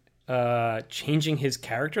much changing his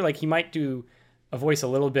character. Like, he might do a voice a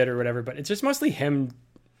little bit or whatever, but it's just mostly him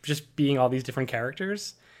just being all these different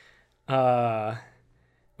characters,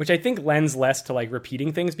 which I think lends less to like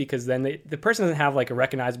repeating things, because then the person doesn't have like a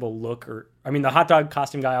recognizable look. Or, I mean, the hot dog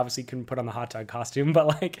costume guy obviously couldn't put on the hot dog costume, but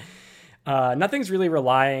like nothing's really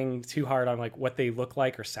relying too hard on like what they look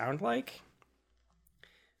like or sound like.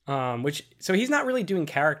 So he's not really doing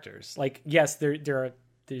characters. Like, yes, these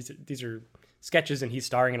are sketches and he's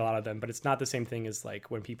starring in a lot of them, but it's not the same thing as like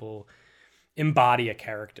when people embody a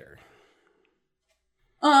character.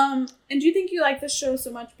 And do you think you like this show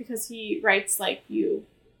so much because he writes like you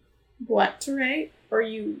want to write, or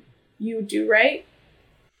you do write?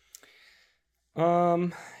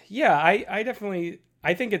 Yeah, I definitely,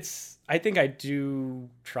 I think I do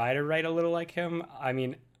try to write a little like him. I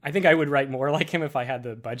mean, I think I would write more like him if I had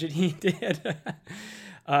the budget he did.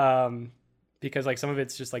 Because like some of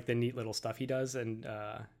it's just like the neat little stuff he does, and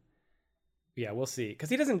yeah, we'll see. Because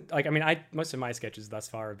he doesn't like. I mean, most of my sketches thus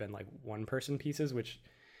far have been like one person pieces, which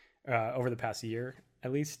over the past year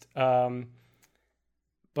at least. But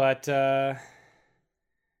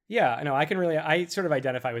yeah, no, I sort of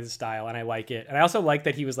identify with his style, and I like it. And I also like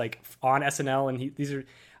that he was like on SNL, and these are,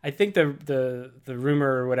 I think the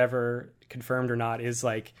rumor or whatever, confirmed or not, is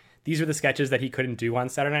like these are the sketches that he couldn't do on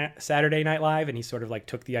Saturday Night Live, and he sort of like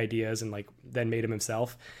took the ideas and like then made them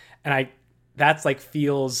himself. And that's like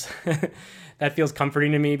feels that feels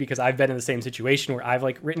comforting to me, because I've been in the same situation where I've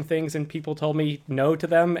like written things and people told me no to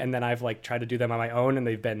them, and then I've like tried to do them on my own and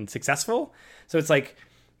they've been successful. So it's like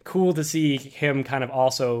cool to see him kind of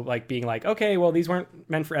also like being like, okay, well, these weren't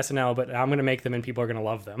meant for SNL, but I'm going to make them and people are going to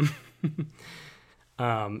love them.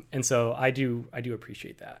 And so I do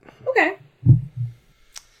appreciate that. Okay.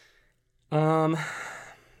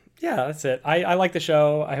 Yeah, that's it. I like the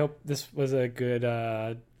show. I hope this was a good,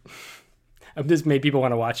 this made people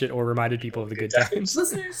want to watch it or reminded people of the good times.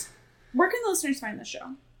 Listeners, where can the listeners find the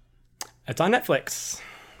show? It's on Netflix.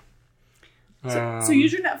 So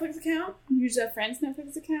use your Netflix account, use a friend's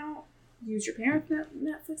Netflix account, use your parents'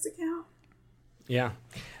 Netflix account. Yeah.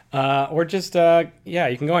 Or just, yeah,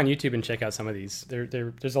 you can go on YouTube and check out some of these.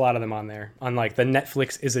 There's a lot of them on there. On like the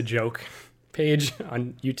Netflix is a joke page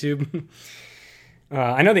on YouTube.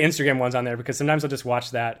 I know the Instagram one's on there because sometimes I'll just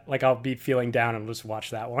watch that. Like I'll be feeling down and I'll just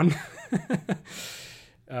watch that one.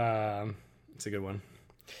 It's a good one.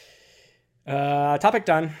 Topic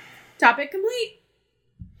done. Topic complete.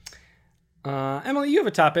 Emily, you have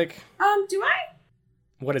a topic. Do I?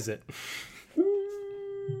 What is it?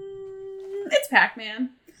 It's Pac-Man.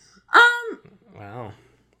 Wow.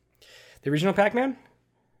 The original Pac-Man?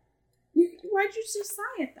 Why'd you just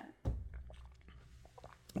sigh at that?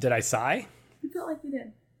 Did I sigh? I felt like you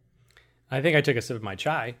did. I think I took a sip of my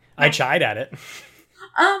chai. I chied at it.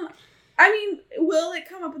 I mean, will it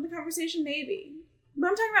come up in the conversation? Maybe. But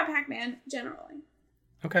I'm talking about Pac-Man generally.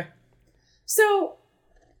 Okay. So,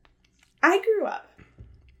 I grew up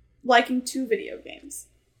liking 2 video games.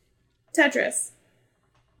 Tetris,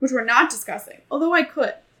 which we're not discussing, although I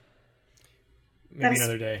could. Maybe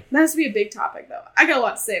another day. That has to be a big topic, though. I got a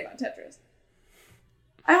lot to say about Tetris.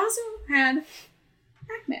 I also had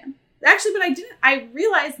Pac-Man. Actually, but I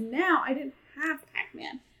realized now I didn't have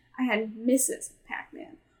Pac-Man. I had Mrs.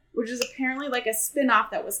 Pac-Man, which is apparently like a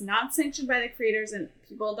spin-off that was not sanctioned by the creators and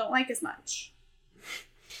people don't like as much.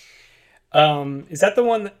 Is that the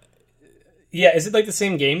one that... Yeah, is it like the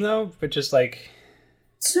same game, though? But just like...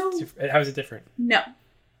 So... How is it different? No.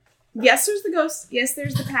 Yes, there's the ghost. Yes,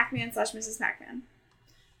 there's the Pac-Man / Mrs. Pac-Man.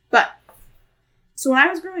 But, so when I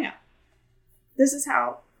was growing up, this is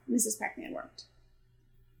how Mrs. Pac-Man worked.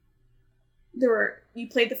 You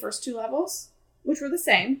played the first 2 levels, which were the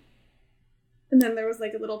same. And then there was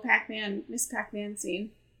like a little Pac-Man, Miss Pac-Man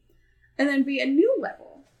scene. And then be a new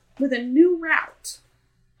level with a new route.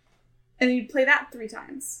 And you'd play that 3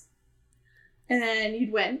 times. And then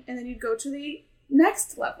you'd win. And then you'd go to the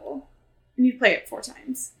next level. And you'd play it 4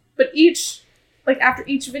 times. But after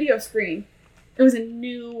each video screen, it was a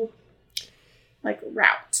new,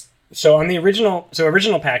 route. So on the original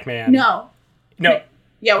Pac-Man... No.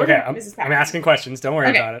 Yeah, we're okay, Mrs. Pac-Man. I'm asking questions. Don't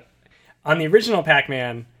worry about it. On the original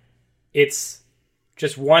Pac-Man, it's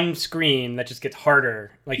just one screen that just gets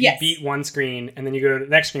harder. Like, you beat one screen, and then you go to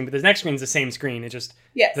the next screen, but the next screen's the same screen. It just...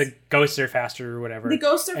 Yes. The ghosts are faster or whatever. The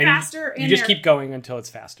ghosts are faster, and you just keep going until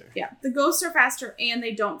it's faster. Yeah, the ghosts are faster, and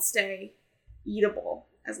they don't stay eatable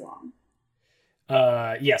as long.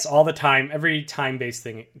 Yes, all the time. Every time-based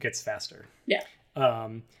thing gets faster. Yeah.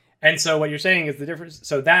 And so what you're saying is the difference...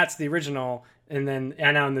 So that's the original... And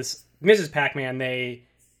now in this Mrs. Pac-Man, they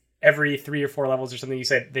every 3 or 4 levels or something, you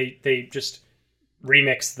said they just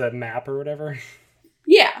remix the map or whatever.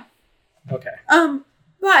 Yeah. Okay.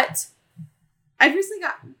 But I recently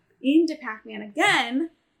got into Pac-Man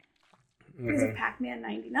again because of Pac-Man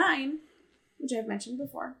 99, which I've mentioned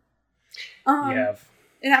before. You have.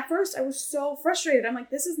 And at first, I was so frustrated. I'm like,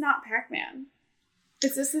 this is not Pac-Man.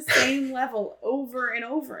 It's just the same level over and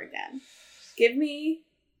over again. Give me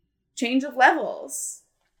change of levels.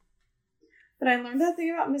 But I learned that thing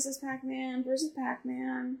about Mrs. Pac-Man versus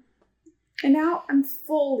Pac-Man. And now I'm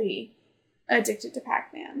fully addicted to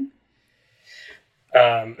Pac-Man.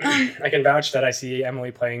 I can vouch that I see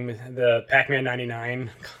Emily playing the Pac-Man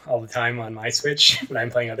 99 all the time on my Switch when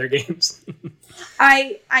I'm playing other games.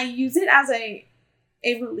 I use it as a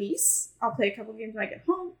release. I'll play a couple games when I get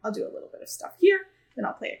home. I'll do a little bit of stuff here. Then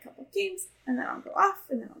I'll play a couple of games, and then I'll go off,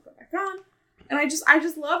 and then I'll go back on. And I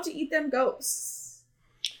just love to eat them ghosts.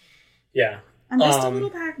 Yeah. I'm just a little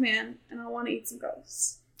Pac-Man, and I want to eat some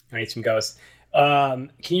ghosts. I eat some ghosts. Can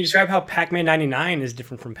you describe how Pac-Man 99 is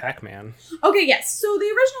different from Pac-Man? Okay, yes. So the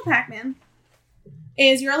original Pac-Man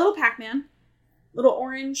is you're a little Pac-Man, an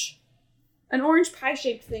orange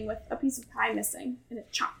pie-shaped thing with a piece of pie missing, and it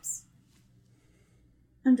chomps.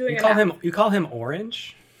 I'm doing it. You call him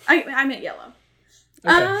orange? I meant yellow.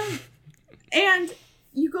 Okay. And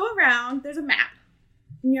you go around. There's a map,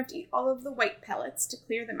 and you have to eat all of the white pellets to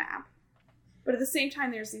clear the map. But at the same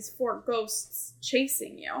time, there's these 4 ghosts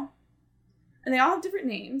chasing you. And they all have different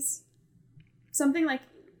names. Something like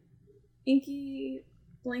Inky,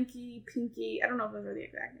 Blinky, Pinky. I don't know if those are the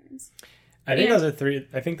exact names. I think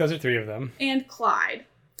those are 3 of them. And Clyde.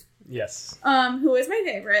 Yes. Who is my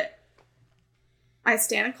favorite. I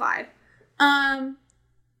stan Clyde.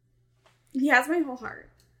 He has my whole heart.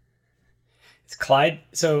 It's Clyde.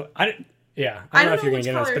 So I don't know if you're going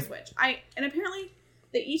to get this, but and apparently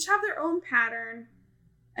they each have their own pattern,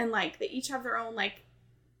 and like they each have their own like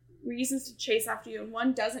reasons to chase after you, and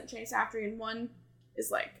one doesn't chase after you, and one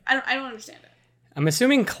is like I don't understand it. I'm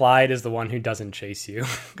assuming Clyde is the one who doesn't chase you,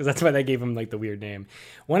 because that's why they gave him like the weird name.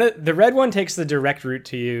 The red one takes the direct route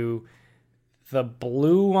to you. The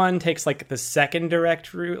blue one takes like the second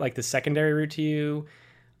direct route, like the secondary route to you.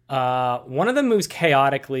 One of them moves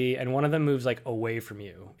chaotically, and one of them moves like away from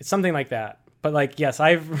you. It's something like that. But like, yes,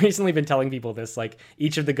 I've recently been telling people this, like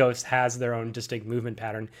each of the ghosts has their own distinct movement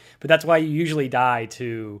pattern, but that's why you usually die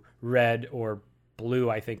to red or blue,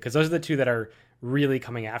 I think, because those are the 2 that are really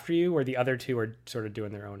coming after you, where the other 2 are sort of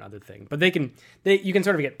doing their own other thing. But you can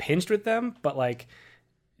sort of get pinched with them, but like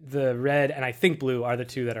the red and I think blue are the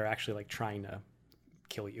 2 that are actually like trying to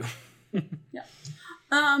kill you. Yeah.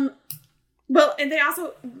 Well, and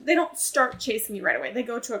they don't start chasing you right away. They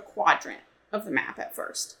go to a quadrant of the map at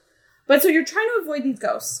first. But so you're trying to avoid these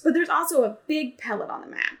ghosts, but there's also a big pellet on the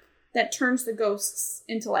map that turns the ghosts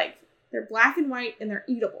into like, they're black and white and they're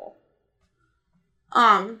eatable.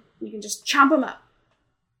 You can just chomp them up.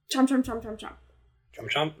 Chomp, chomp, chomp, chomp, chomp.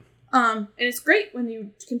 Chomp, chomp. And it's great when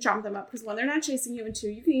you can chomp them up, because 1, they're not chasing you, and 2,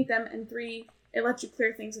 you can eat them, and 3, it lets you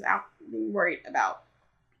clear things without being worried about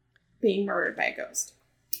being murdered by a ghost.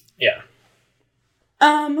 Yeah.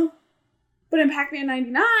 But in Pac-Man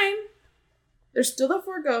 99, there's still the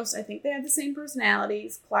 4 ghosts. I think they have the same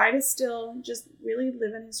personalities. Clyde is still just really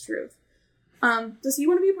living his truth. Does he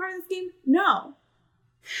want to be a part of this game? No.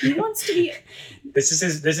 He wants to be... This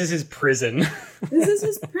is his prison. This is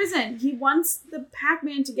his prison. He wants the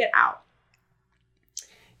Pac-Man to get out.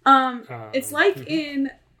 It's like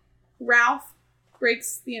in Ralph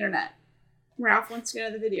Breaks the Internet. Ralph wants to get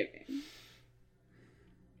out of the video game.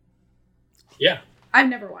 Yeah. I've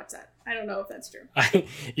never watched that. I don't know if that's true.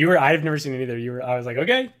 I've never seen it either. I was like,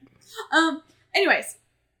 okay. Anyways,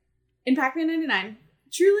 in Pac-Man 99,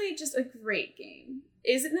 truly just a great game.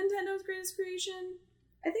 Is it Nintendo's greatest creation?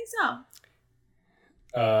 I think so.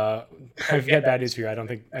 I've got bad news for you. I don't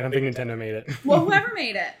think Nintendo made it. Well, whoever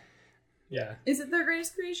made it. Yeah. Is it their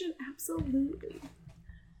greatest creation? Absolutely.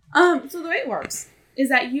 So the way it works is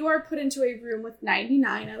that you are put into a room with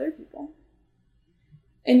 99 other people,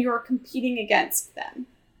 and you're competing against them.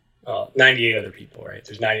 Well, 98 other people, right?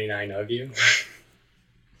 There's 99 of you.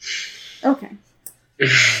 Okay.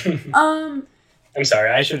 I'm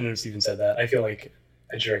sorry. I shouldn't have even said that. I feel like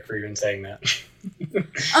a jerk for even saying that.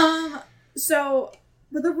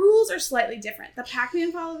 But the rules are slightly different. The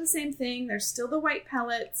Pac-Man follow the same thing. There's still the white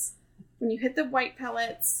pellets. When you hit the white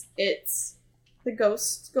pellets, the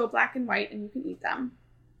ghosts go black and white, and you can eat them.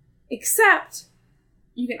 Except,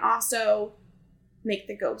 you can also make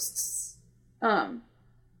the ghosts,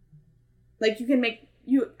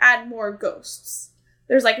 you add more ghosts.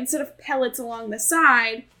 There's like, instead of pellets along the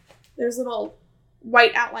side, there's little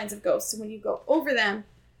white outlines of ghosts, and when you go over them,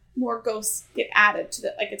 more ghosts get added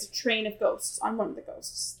to it's a train of ghosts on one of the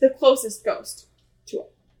ghosts, the closest ghost to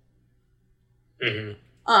it.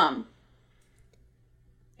 Mm-hmm.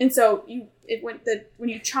 And so when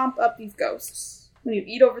you chomp up these ghosts, when you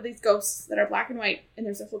eat over these ghosts that are black and white, and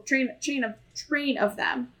there's a whole train of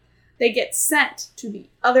them, they get sent to the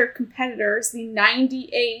other competitors, the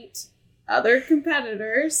 98 other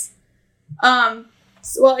competitors. Sometimes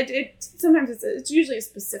it's usually a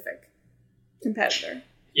specific competitor.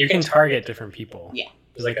 You can target different people. Yeah.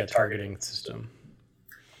 There's like a targeting system.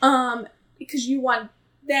 because you want,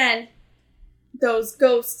 then those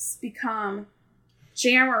ghosts become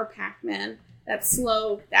jammer Pac-Man that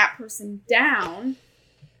slow that person down,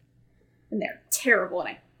 and they're terrible, and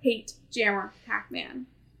I hate jammer Pac-Man.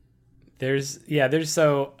 There's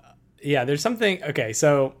something. Okay,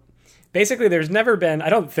 so basically I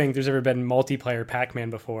don't think there's ever been multiplayer Pac-Man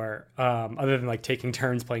before, other than like taking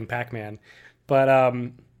turns playing Pac-Man. But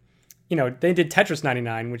they did Tetris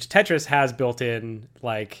 99, which Tetris has built in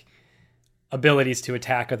like abilities to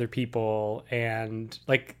attack other people, and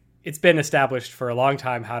like it's been established for a long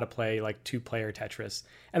time how to play like 2-player Tetris,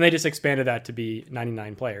 and they just expanded that to be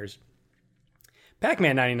 99 players.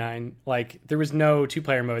 Pac-Man 99, like there was no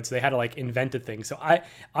 2-player mode, so they had to like invent a thing. So it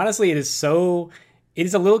is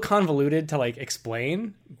a little convoluted to like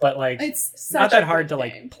explain, but like it's not that hard to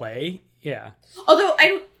like play. Yeah. Although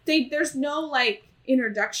there's no like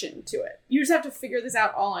introduction to it. You just have to figure this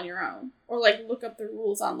out all on your own, or like look up the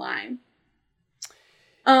rules online.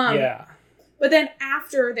 Yeah. But then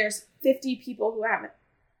after there's 50 people who haven't,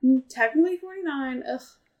 technically 49,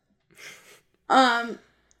 are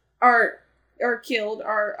killed,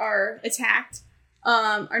 are attacked,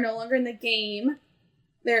 are no longer in the game.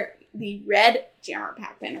 The red jammer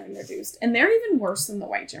Pac-Man are introduced, and they're even worse than the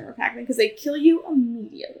white jammer Pac-Man because they kill you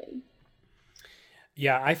immediately.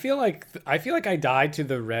 Yeah, I feel like I died to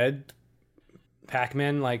the red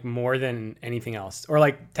Pac-Man like more than anything else, or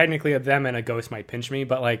like technically them and a ghost might pinch me,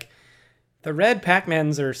 but like the red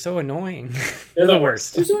Pac-Mans are so annoying. They're the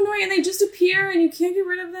worst. They're so annoying, and they just appear, and you can't get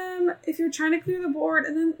rid of them if you're trying to clear the board.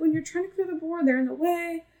 And then when you're trying to clear the board, they're in the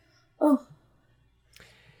way. Oh.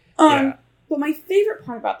 Yeah. But my favorite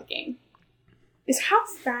part about the game is how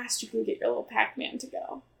fast you can get your little Pac-Man to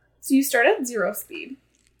go. So you start at 0 speed,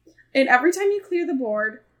 and every time you clear the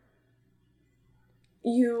board,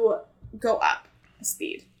 you go up a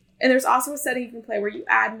speed. And there's also a setting you can play where you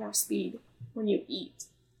add more speed when you eat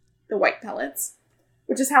the white pellets,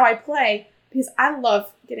 which is how I play because I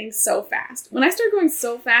love getting so fast. When I start going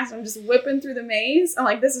so fast, I'm just whipping through the maze. I'm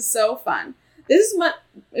like, this is so fun. This is what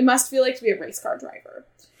it must feel like to be a race car driver.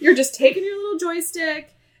 You're just taking your little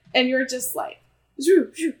joystick and you're just like,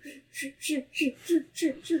 shoo, shoo, shoo, shoo, shoo, shoo,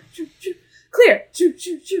 shoo, shoo, shoo, shoo, clear, shoo,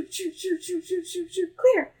 shoo, shoo, shoo, shoo, shoo, shoo, shoo, shoo,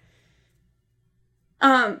 clear.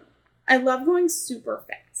 I love going super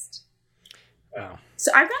fast. Wow. So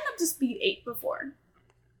I've gotten up to speed 8 before.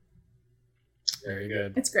 Very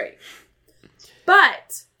good. It's great.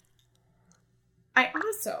 But I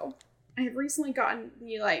have recently gotten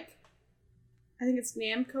the I think it's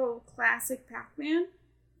Namco Classic Pac-Man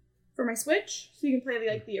for my Switch. So you can play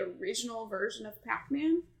the original version of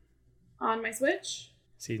Pac-Man on my Switch.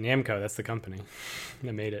 See, Namco, that's the company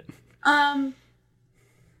that made it. And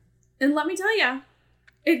let me tell you,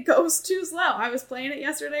 it goes too slow. I was playing it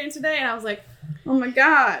yesterday and today, and I was like, oh my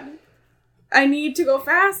god, I need to go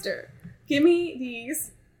faster. Give me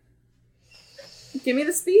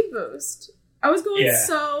the speed boost. I was going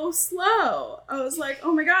so slow. I was like,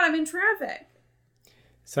 oh my god, I'm in traffic.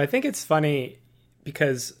 So I think it's funny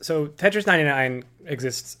because Tetris 99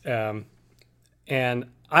 exists, and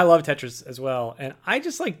I love Tetris as well. And I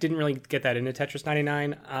just didn't really get that into Tetris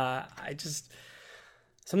 99.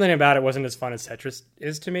 Something about it wasn't as fun as Tetris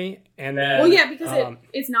is to me. And then, because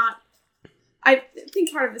it's not. I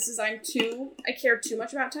think part of this is I care too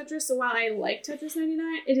much about Tetris. So while I like Tetris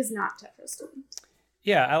 99, it is not Tetris to me.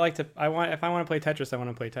 Yeah, if I want to play Tetris, I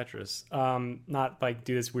want to play Tetris. Not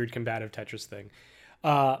do this weird combative Tetris thing.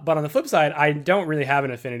 But on the flip side, I don't really have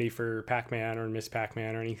an affinity for Pac-Man or Miss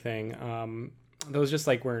Pac-Man or anything. Those just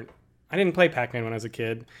weren't. I didn't play Pac-Man when I was a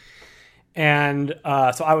kid, and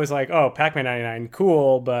so I was like, "Oh, Pac-Man 99,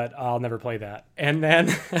 cool," but I'll never play that. And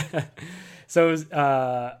then,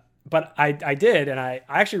 but I did, and I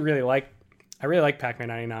actually really like Pac-Man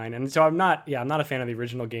 99, and so I'm not a fan of the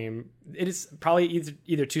original game. It is probably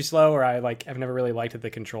either too slow or I've never really liked it. The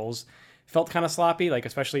controls felt kind of sloppy,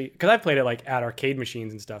 especially because I've played it at arcade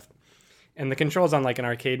machines and stuff, and the controls on an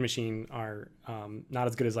arcade machine are not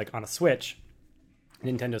as good as on a Switch,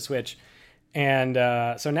 Nintendo Switch. And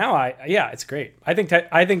so now it's great. I think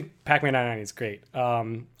Pac-Man 99 is great. I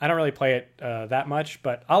don't really play it that much,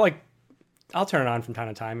 but I'll turn it on from time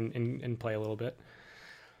to time and play a little bit.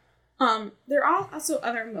 There are also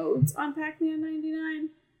other modes on Pac-Man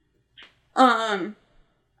 99.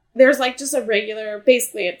 There's just a regular,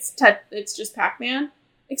 basically it's just Pac-Man,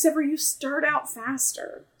 except for you start out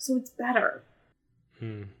faster, so it's better.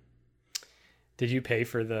 Did you pay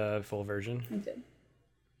for the full version? I did.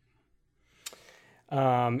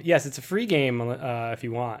 Yes, it's a free game if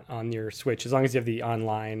you want on your Switch, as long as you have the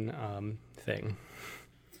online thing.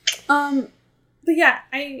 But yeah,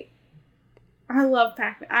 I I love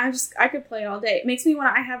Pac-Man. I could play it all day. It makes me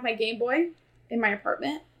want to. I have my Game Boy in my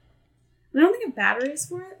apartment. I don't think I have batteries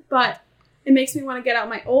for it, but it makes me want to get out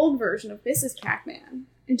my old version of Mrs. Pac-Man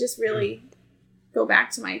and just really go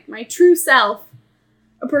back to my true self,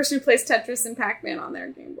 a person who plays Tetris and Pac-Man on their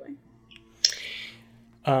Game Boy.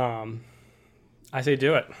 I say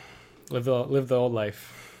do it. Live the old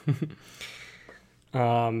life.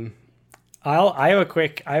 I have a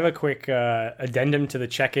quick addendum to the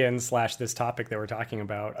check-in / this topic that we're talking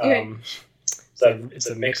about. Okay. It's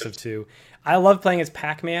a mix of two. I love playing as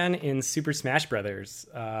Pac-Man in Super Smash Brothers.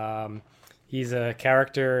 He's a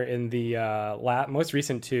character in the most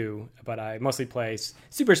recent two, but I mostly play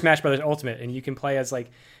Super Smash Brothers Ultimate, and you can play as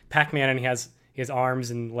like Pac-Man, and he has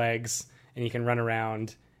arms and legs, and he can run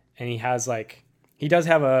around, and he does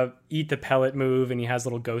have a eat the pellet move, and he has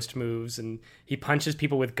little ghost moves, and he punches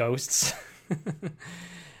people with ghosts.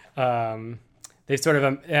 They sort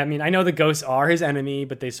of, I know the ghosts are his enemy,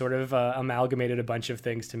 but they sort of amalgamated a bunch of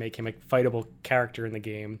things to make him a fightable character in the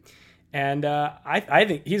game. And I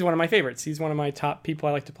think he's one of my favorites. He's one of my top people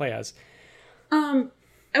I like to play as. I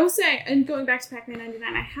will say, and going back to Pac-Man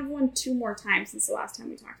 99, I have won 2 more times since the last time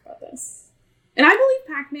we talked about this. And I believe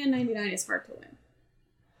Pac-Man 99 is hard to win.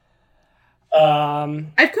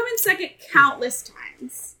 I've come in second countless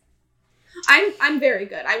times. I'm very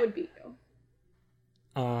good. I would beat you.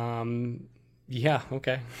 Yeah,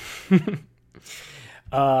 okay.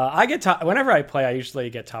 I get whenever I play, I usually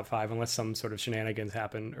get top 5 unless some sort of shenanigans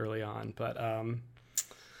happen early on. But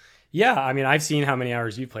yeah, I mean, I've seen how many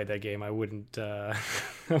hours you played that game. I wouldn't I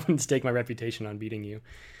wouldn't stake my reputation on beating you.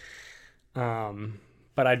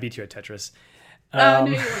 But I'd beat you at Tetris. No,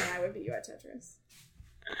 you wouldn't. I would beat you at Tetris.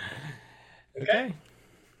 Okay.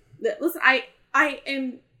 Listen,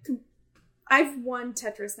 I've won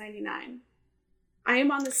Tetris 99. I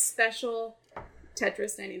am on the special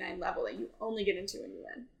Tetris 99 level that you only get into when you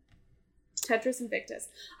win. Tetris Invictus.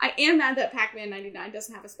 I am mad that Pac-Man 99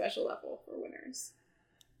 doesn't have a special level for winners.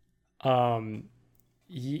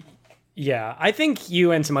 Yeah, I think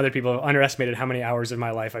you and some other people have underestimated how many hours of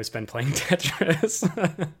my life I've spent playing Tetris.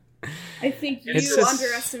 I think you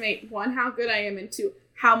underestimate, 1, how good I am, and 2,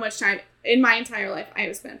 how much time in my entire life I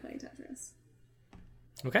have spent playing Tetris.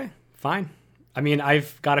 Okay, fine. I mean,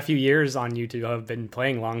 I've got a few years on you to have been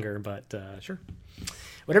playing longer, but sure.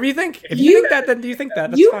 Whatever you think. If you think that, then you think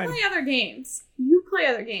that. That's fine. You play other games. You play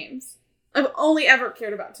other games. I've only ever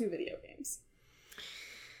cared about 2 video games.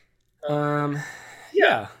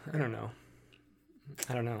 Yeah. I don't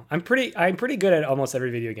know. I'm pretty good at almost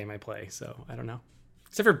every video game I play, so I don't know.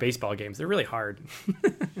 Except for baseball games. They're really hard.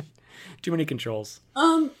 Too many controls.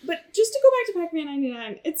 But just to go back to Pac-Man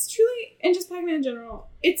 99, it's truly, and just Pac-Man in general,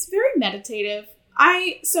 it's very meditative.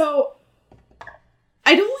 I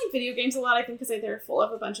don't like video games a lot, I think, because they're full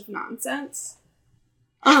of a bunch of nonsense.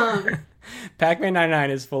 Pac-Man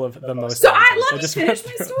 99 is full of the most So nonsense. let me finish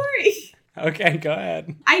my story. Okay, go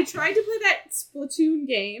ahead. I tried to play that Splatoon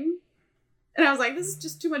game, and I was like, this is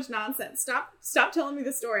just too much nonsense. Stop telling me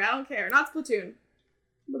the story. I don't care. Not Splatoon.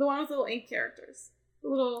 But the one with little ink characters. The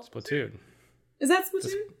little... Splatoon. Is that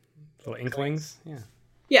Splatoon? Little inklings? Yeah.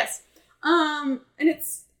 Yes. And it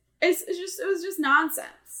was just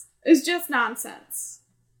nonsense. It's just nonsense.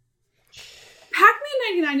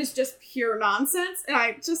 Pac-Man 99 is just pure nonsense, and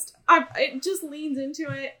it just leans into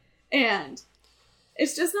it, and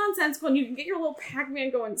it's just nonsensical, and you can get your little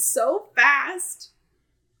Pac-Man going so fast,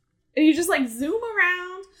 and you just like zoom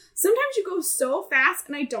around. Sometimes you go so fast,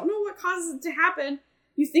 and I don't know what causes it to happen.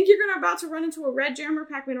 You think you're about to run into a red jammer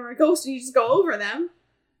Pac-Man or a ghost, and you just go over them.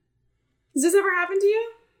 Does this ever happen to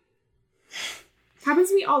you? It happens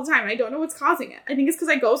to me all the time. I don't know what's causing it. I think it's because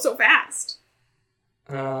I go so fast.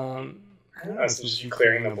 I don't know. Is it just you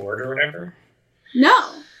clearing the board or whatever?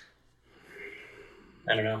 No.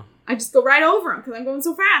 I don't know. I just go right over them because I'm going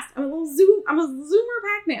so fast. I'm a zoomer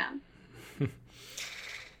Pac-Man.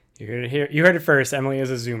 You heard it first. Emily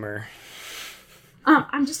is a zoomer.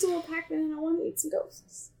 I'm just a little Pac-Man and I want to eat some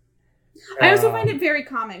ghosts. I also find it very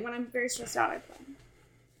calming. When I'm very stressed out, I play.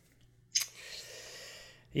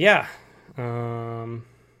 Yeah.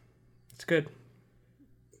 It's good.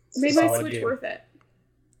 Made my Switch game worth it.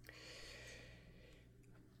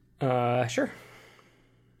 Sure.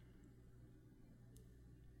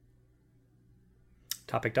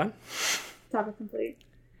 Topic done? Topic complete.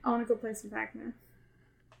 I want to go play some Pac-Man.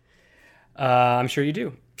 I'm sure you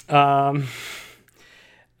do. You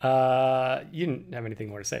didn't have anything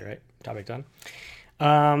more to say, right? Topic done.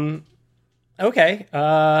 Okay.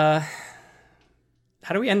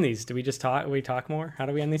 How do we end these? Do we just talk? We talk more? How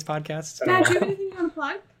do we end these podcasts? Matt, do you have anything you want to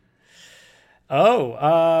plug?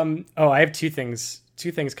 I have two things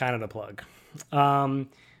kind of to plug.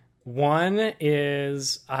 One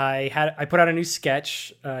is I put out a new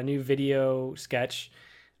sketch, a new video sketch.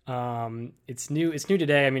 It's new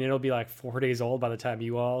today. I mean, it'll be like 4 days old by the time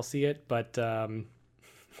you all see it, but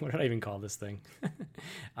what did I even call this thing?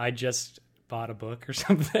 I just bought a book or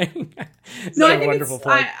something. No, I think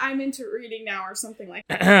I'm into reading now or something like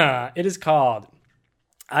that. It is called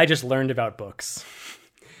I Just Learned About Books.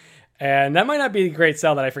 And that might not be a great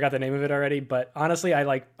sell that I forgot the name of it already, but honestly,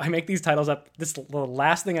 I make these titles up. The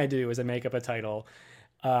last thing I do is I make up a title.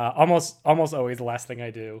 Almost always the last thing I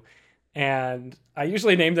do. And I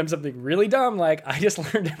usually name them something really dumb, like I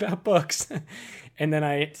just learned about books. And then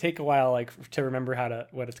I take a while to remember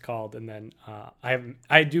what it's called. And then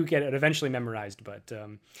I do get it eventually memorized. But at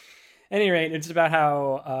any rate, it's about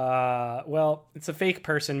how, it's a fake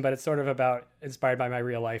person, but it's sort of about inspired by my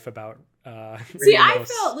real life about. See, I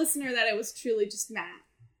felt, listener, that it was truly just Matt.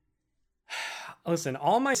 Listen,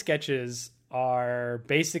 all my sketches are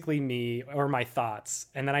basically me or my thoughts,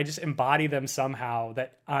 and then I just embody them somehow.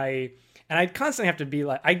 I constantly have to be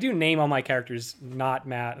like, I do name all my characters not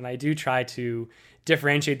Matt, and I do try to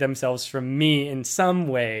differentiate themselves from me in some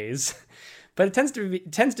ways, but it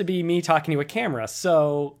tends to be me talking to a camera,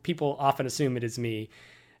 so people often assume it is me.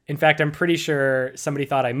 In fact, I'm pretty sure somebody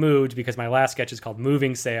thought I moved because my last sketch is called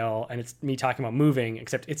Moving Sale, and it's me talking about moving,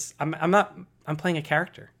 except I'm playing a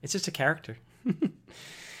character. It's just a character.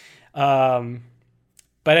 But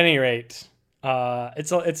at any rate,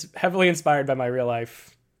 it's heavily inspired by my real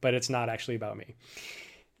life, but it's not actually about me.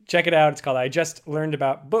 Check it out. It's called I Just Learned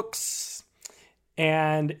About Books.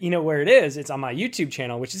 And you know where it is? It's on my YouTube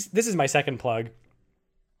channel, this is my second plug.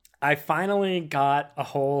 I finally got a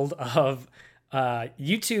hold of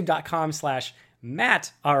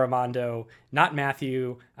youtube.com/Matt Armando, not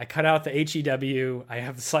Matthew. I cut out the HEW. I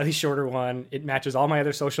have the slightly shorter one. It matches all my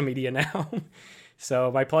other social media now. So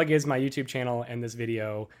my plug is my YouTube channel and this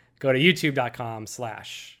video. Go to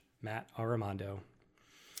youtube.com/Matt Armando. And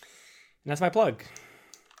that's my plug.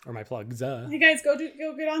 Or my plugs. Hey guys, go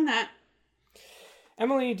get on that.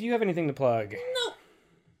 Emily, do you have anything to plug? No.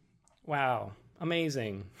 Wow.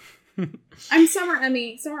 Amazing. I'm Summer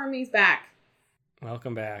Emmy. Summer Emmy's back.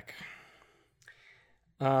 Welcome back.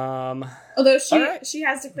 Although she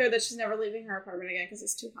has declared that she's never leaving her apartment again because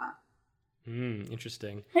it's too hot.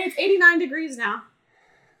 Interesting. Hey, it's 89 degrees now.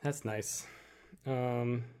 That's nice.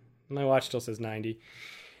 My watch still says 90.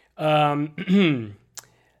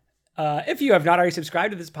 If you have not already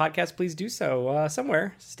subscribed to this podcast, please do so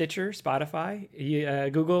somewhere. Stitcher, Spotify,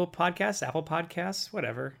 Google Podcasts, Apple Podcasts,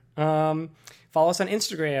 whatever. Follow us on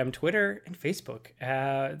Instagram, Twitter, and Facebook.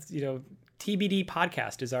 TBD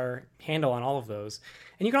Podcast is our handle on all of those.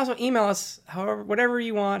 And you can also email us however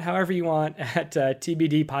you want at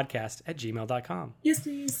tbdpodcast@gmail.com. Yes,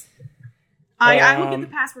 please. I will get the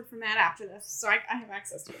password from that after this, so I have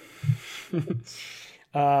access to it.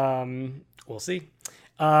 We'll see.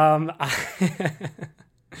 I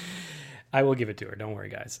will give it to her. Don't worry,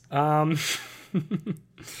 guys.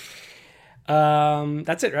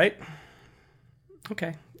 That's it, right?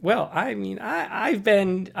 Okay. Well, I mean, I've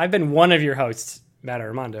been one of your hosts, Matt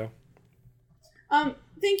Armando.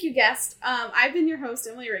 Thank you, guest. I've been your host,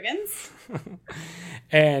 Emily Riggins.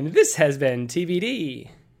 And this has been TBD.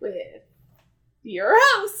 With your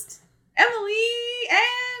host, Emily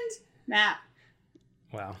and Matt.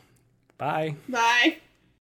 Wow. Bye. Bye.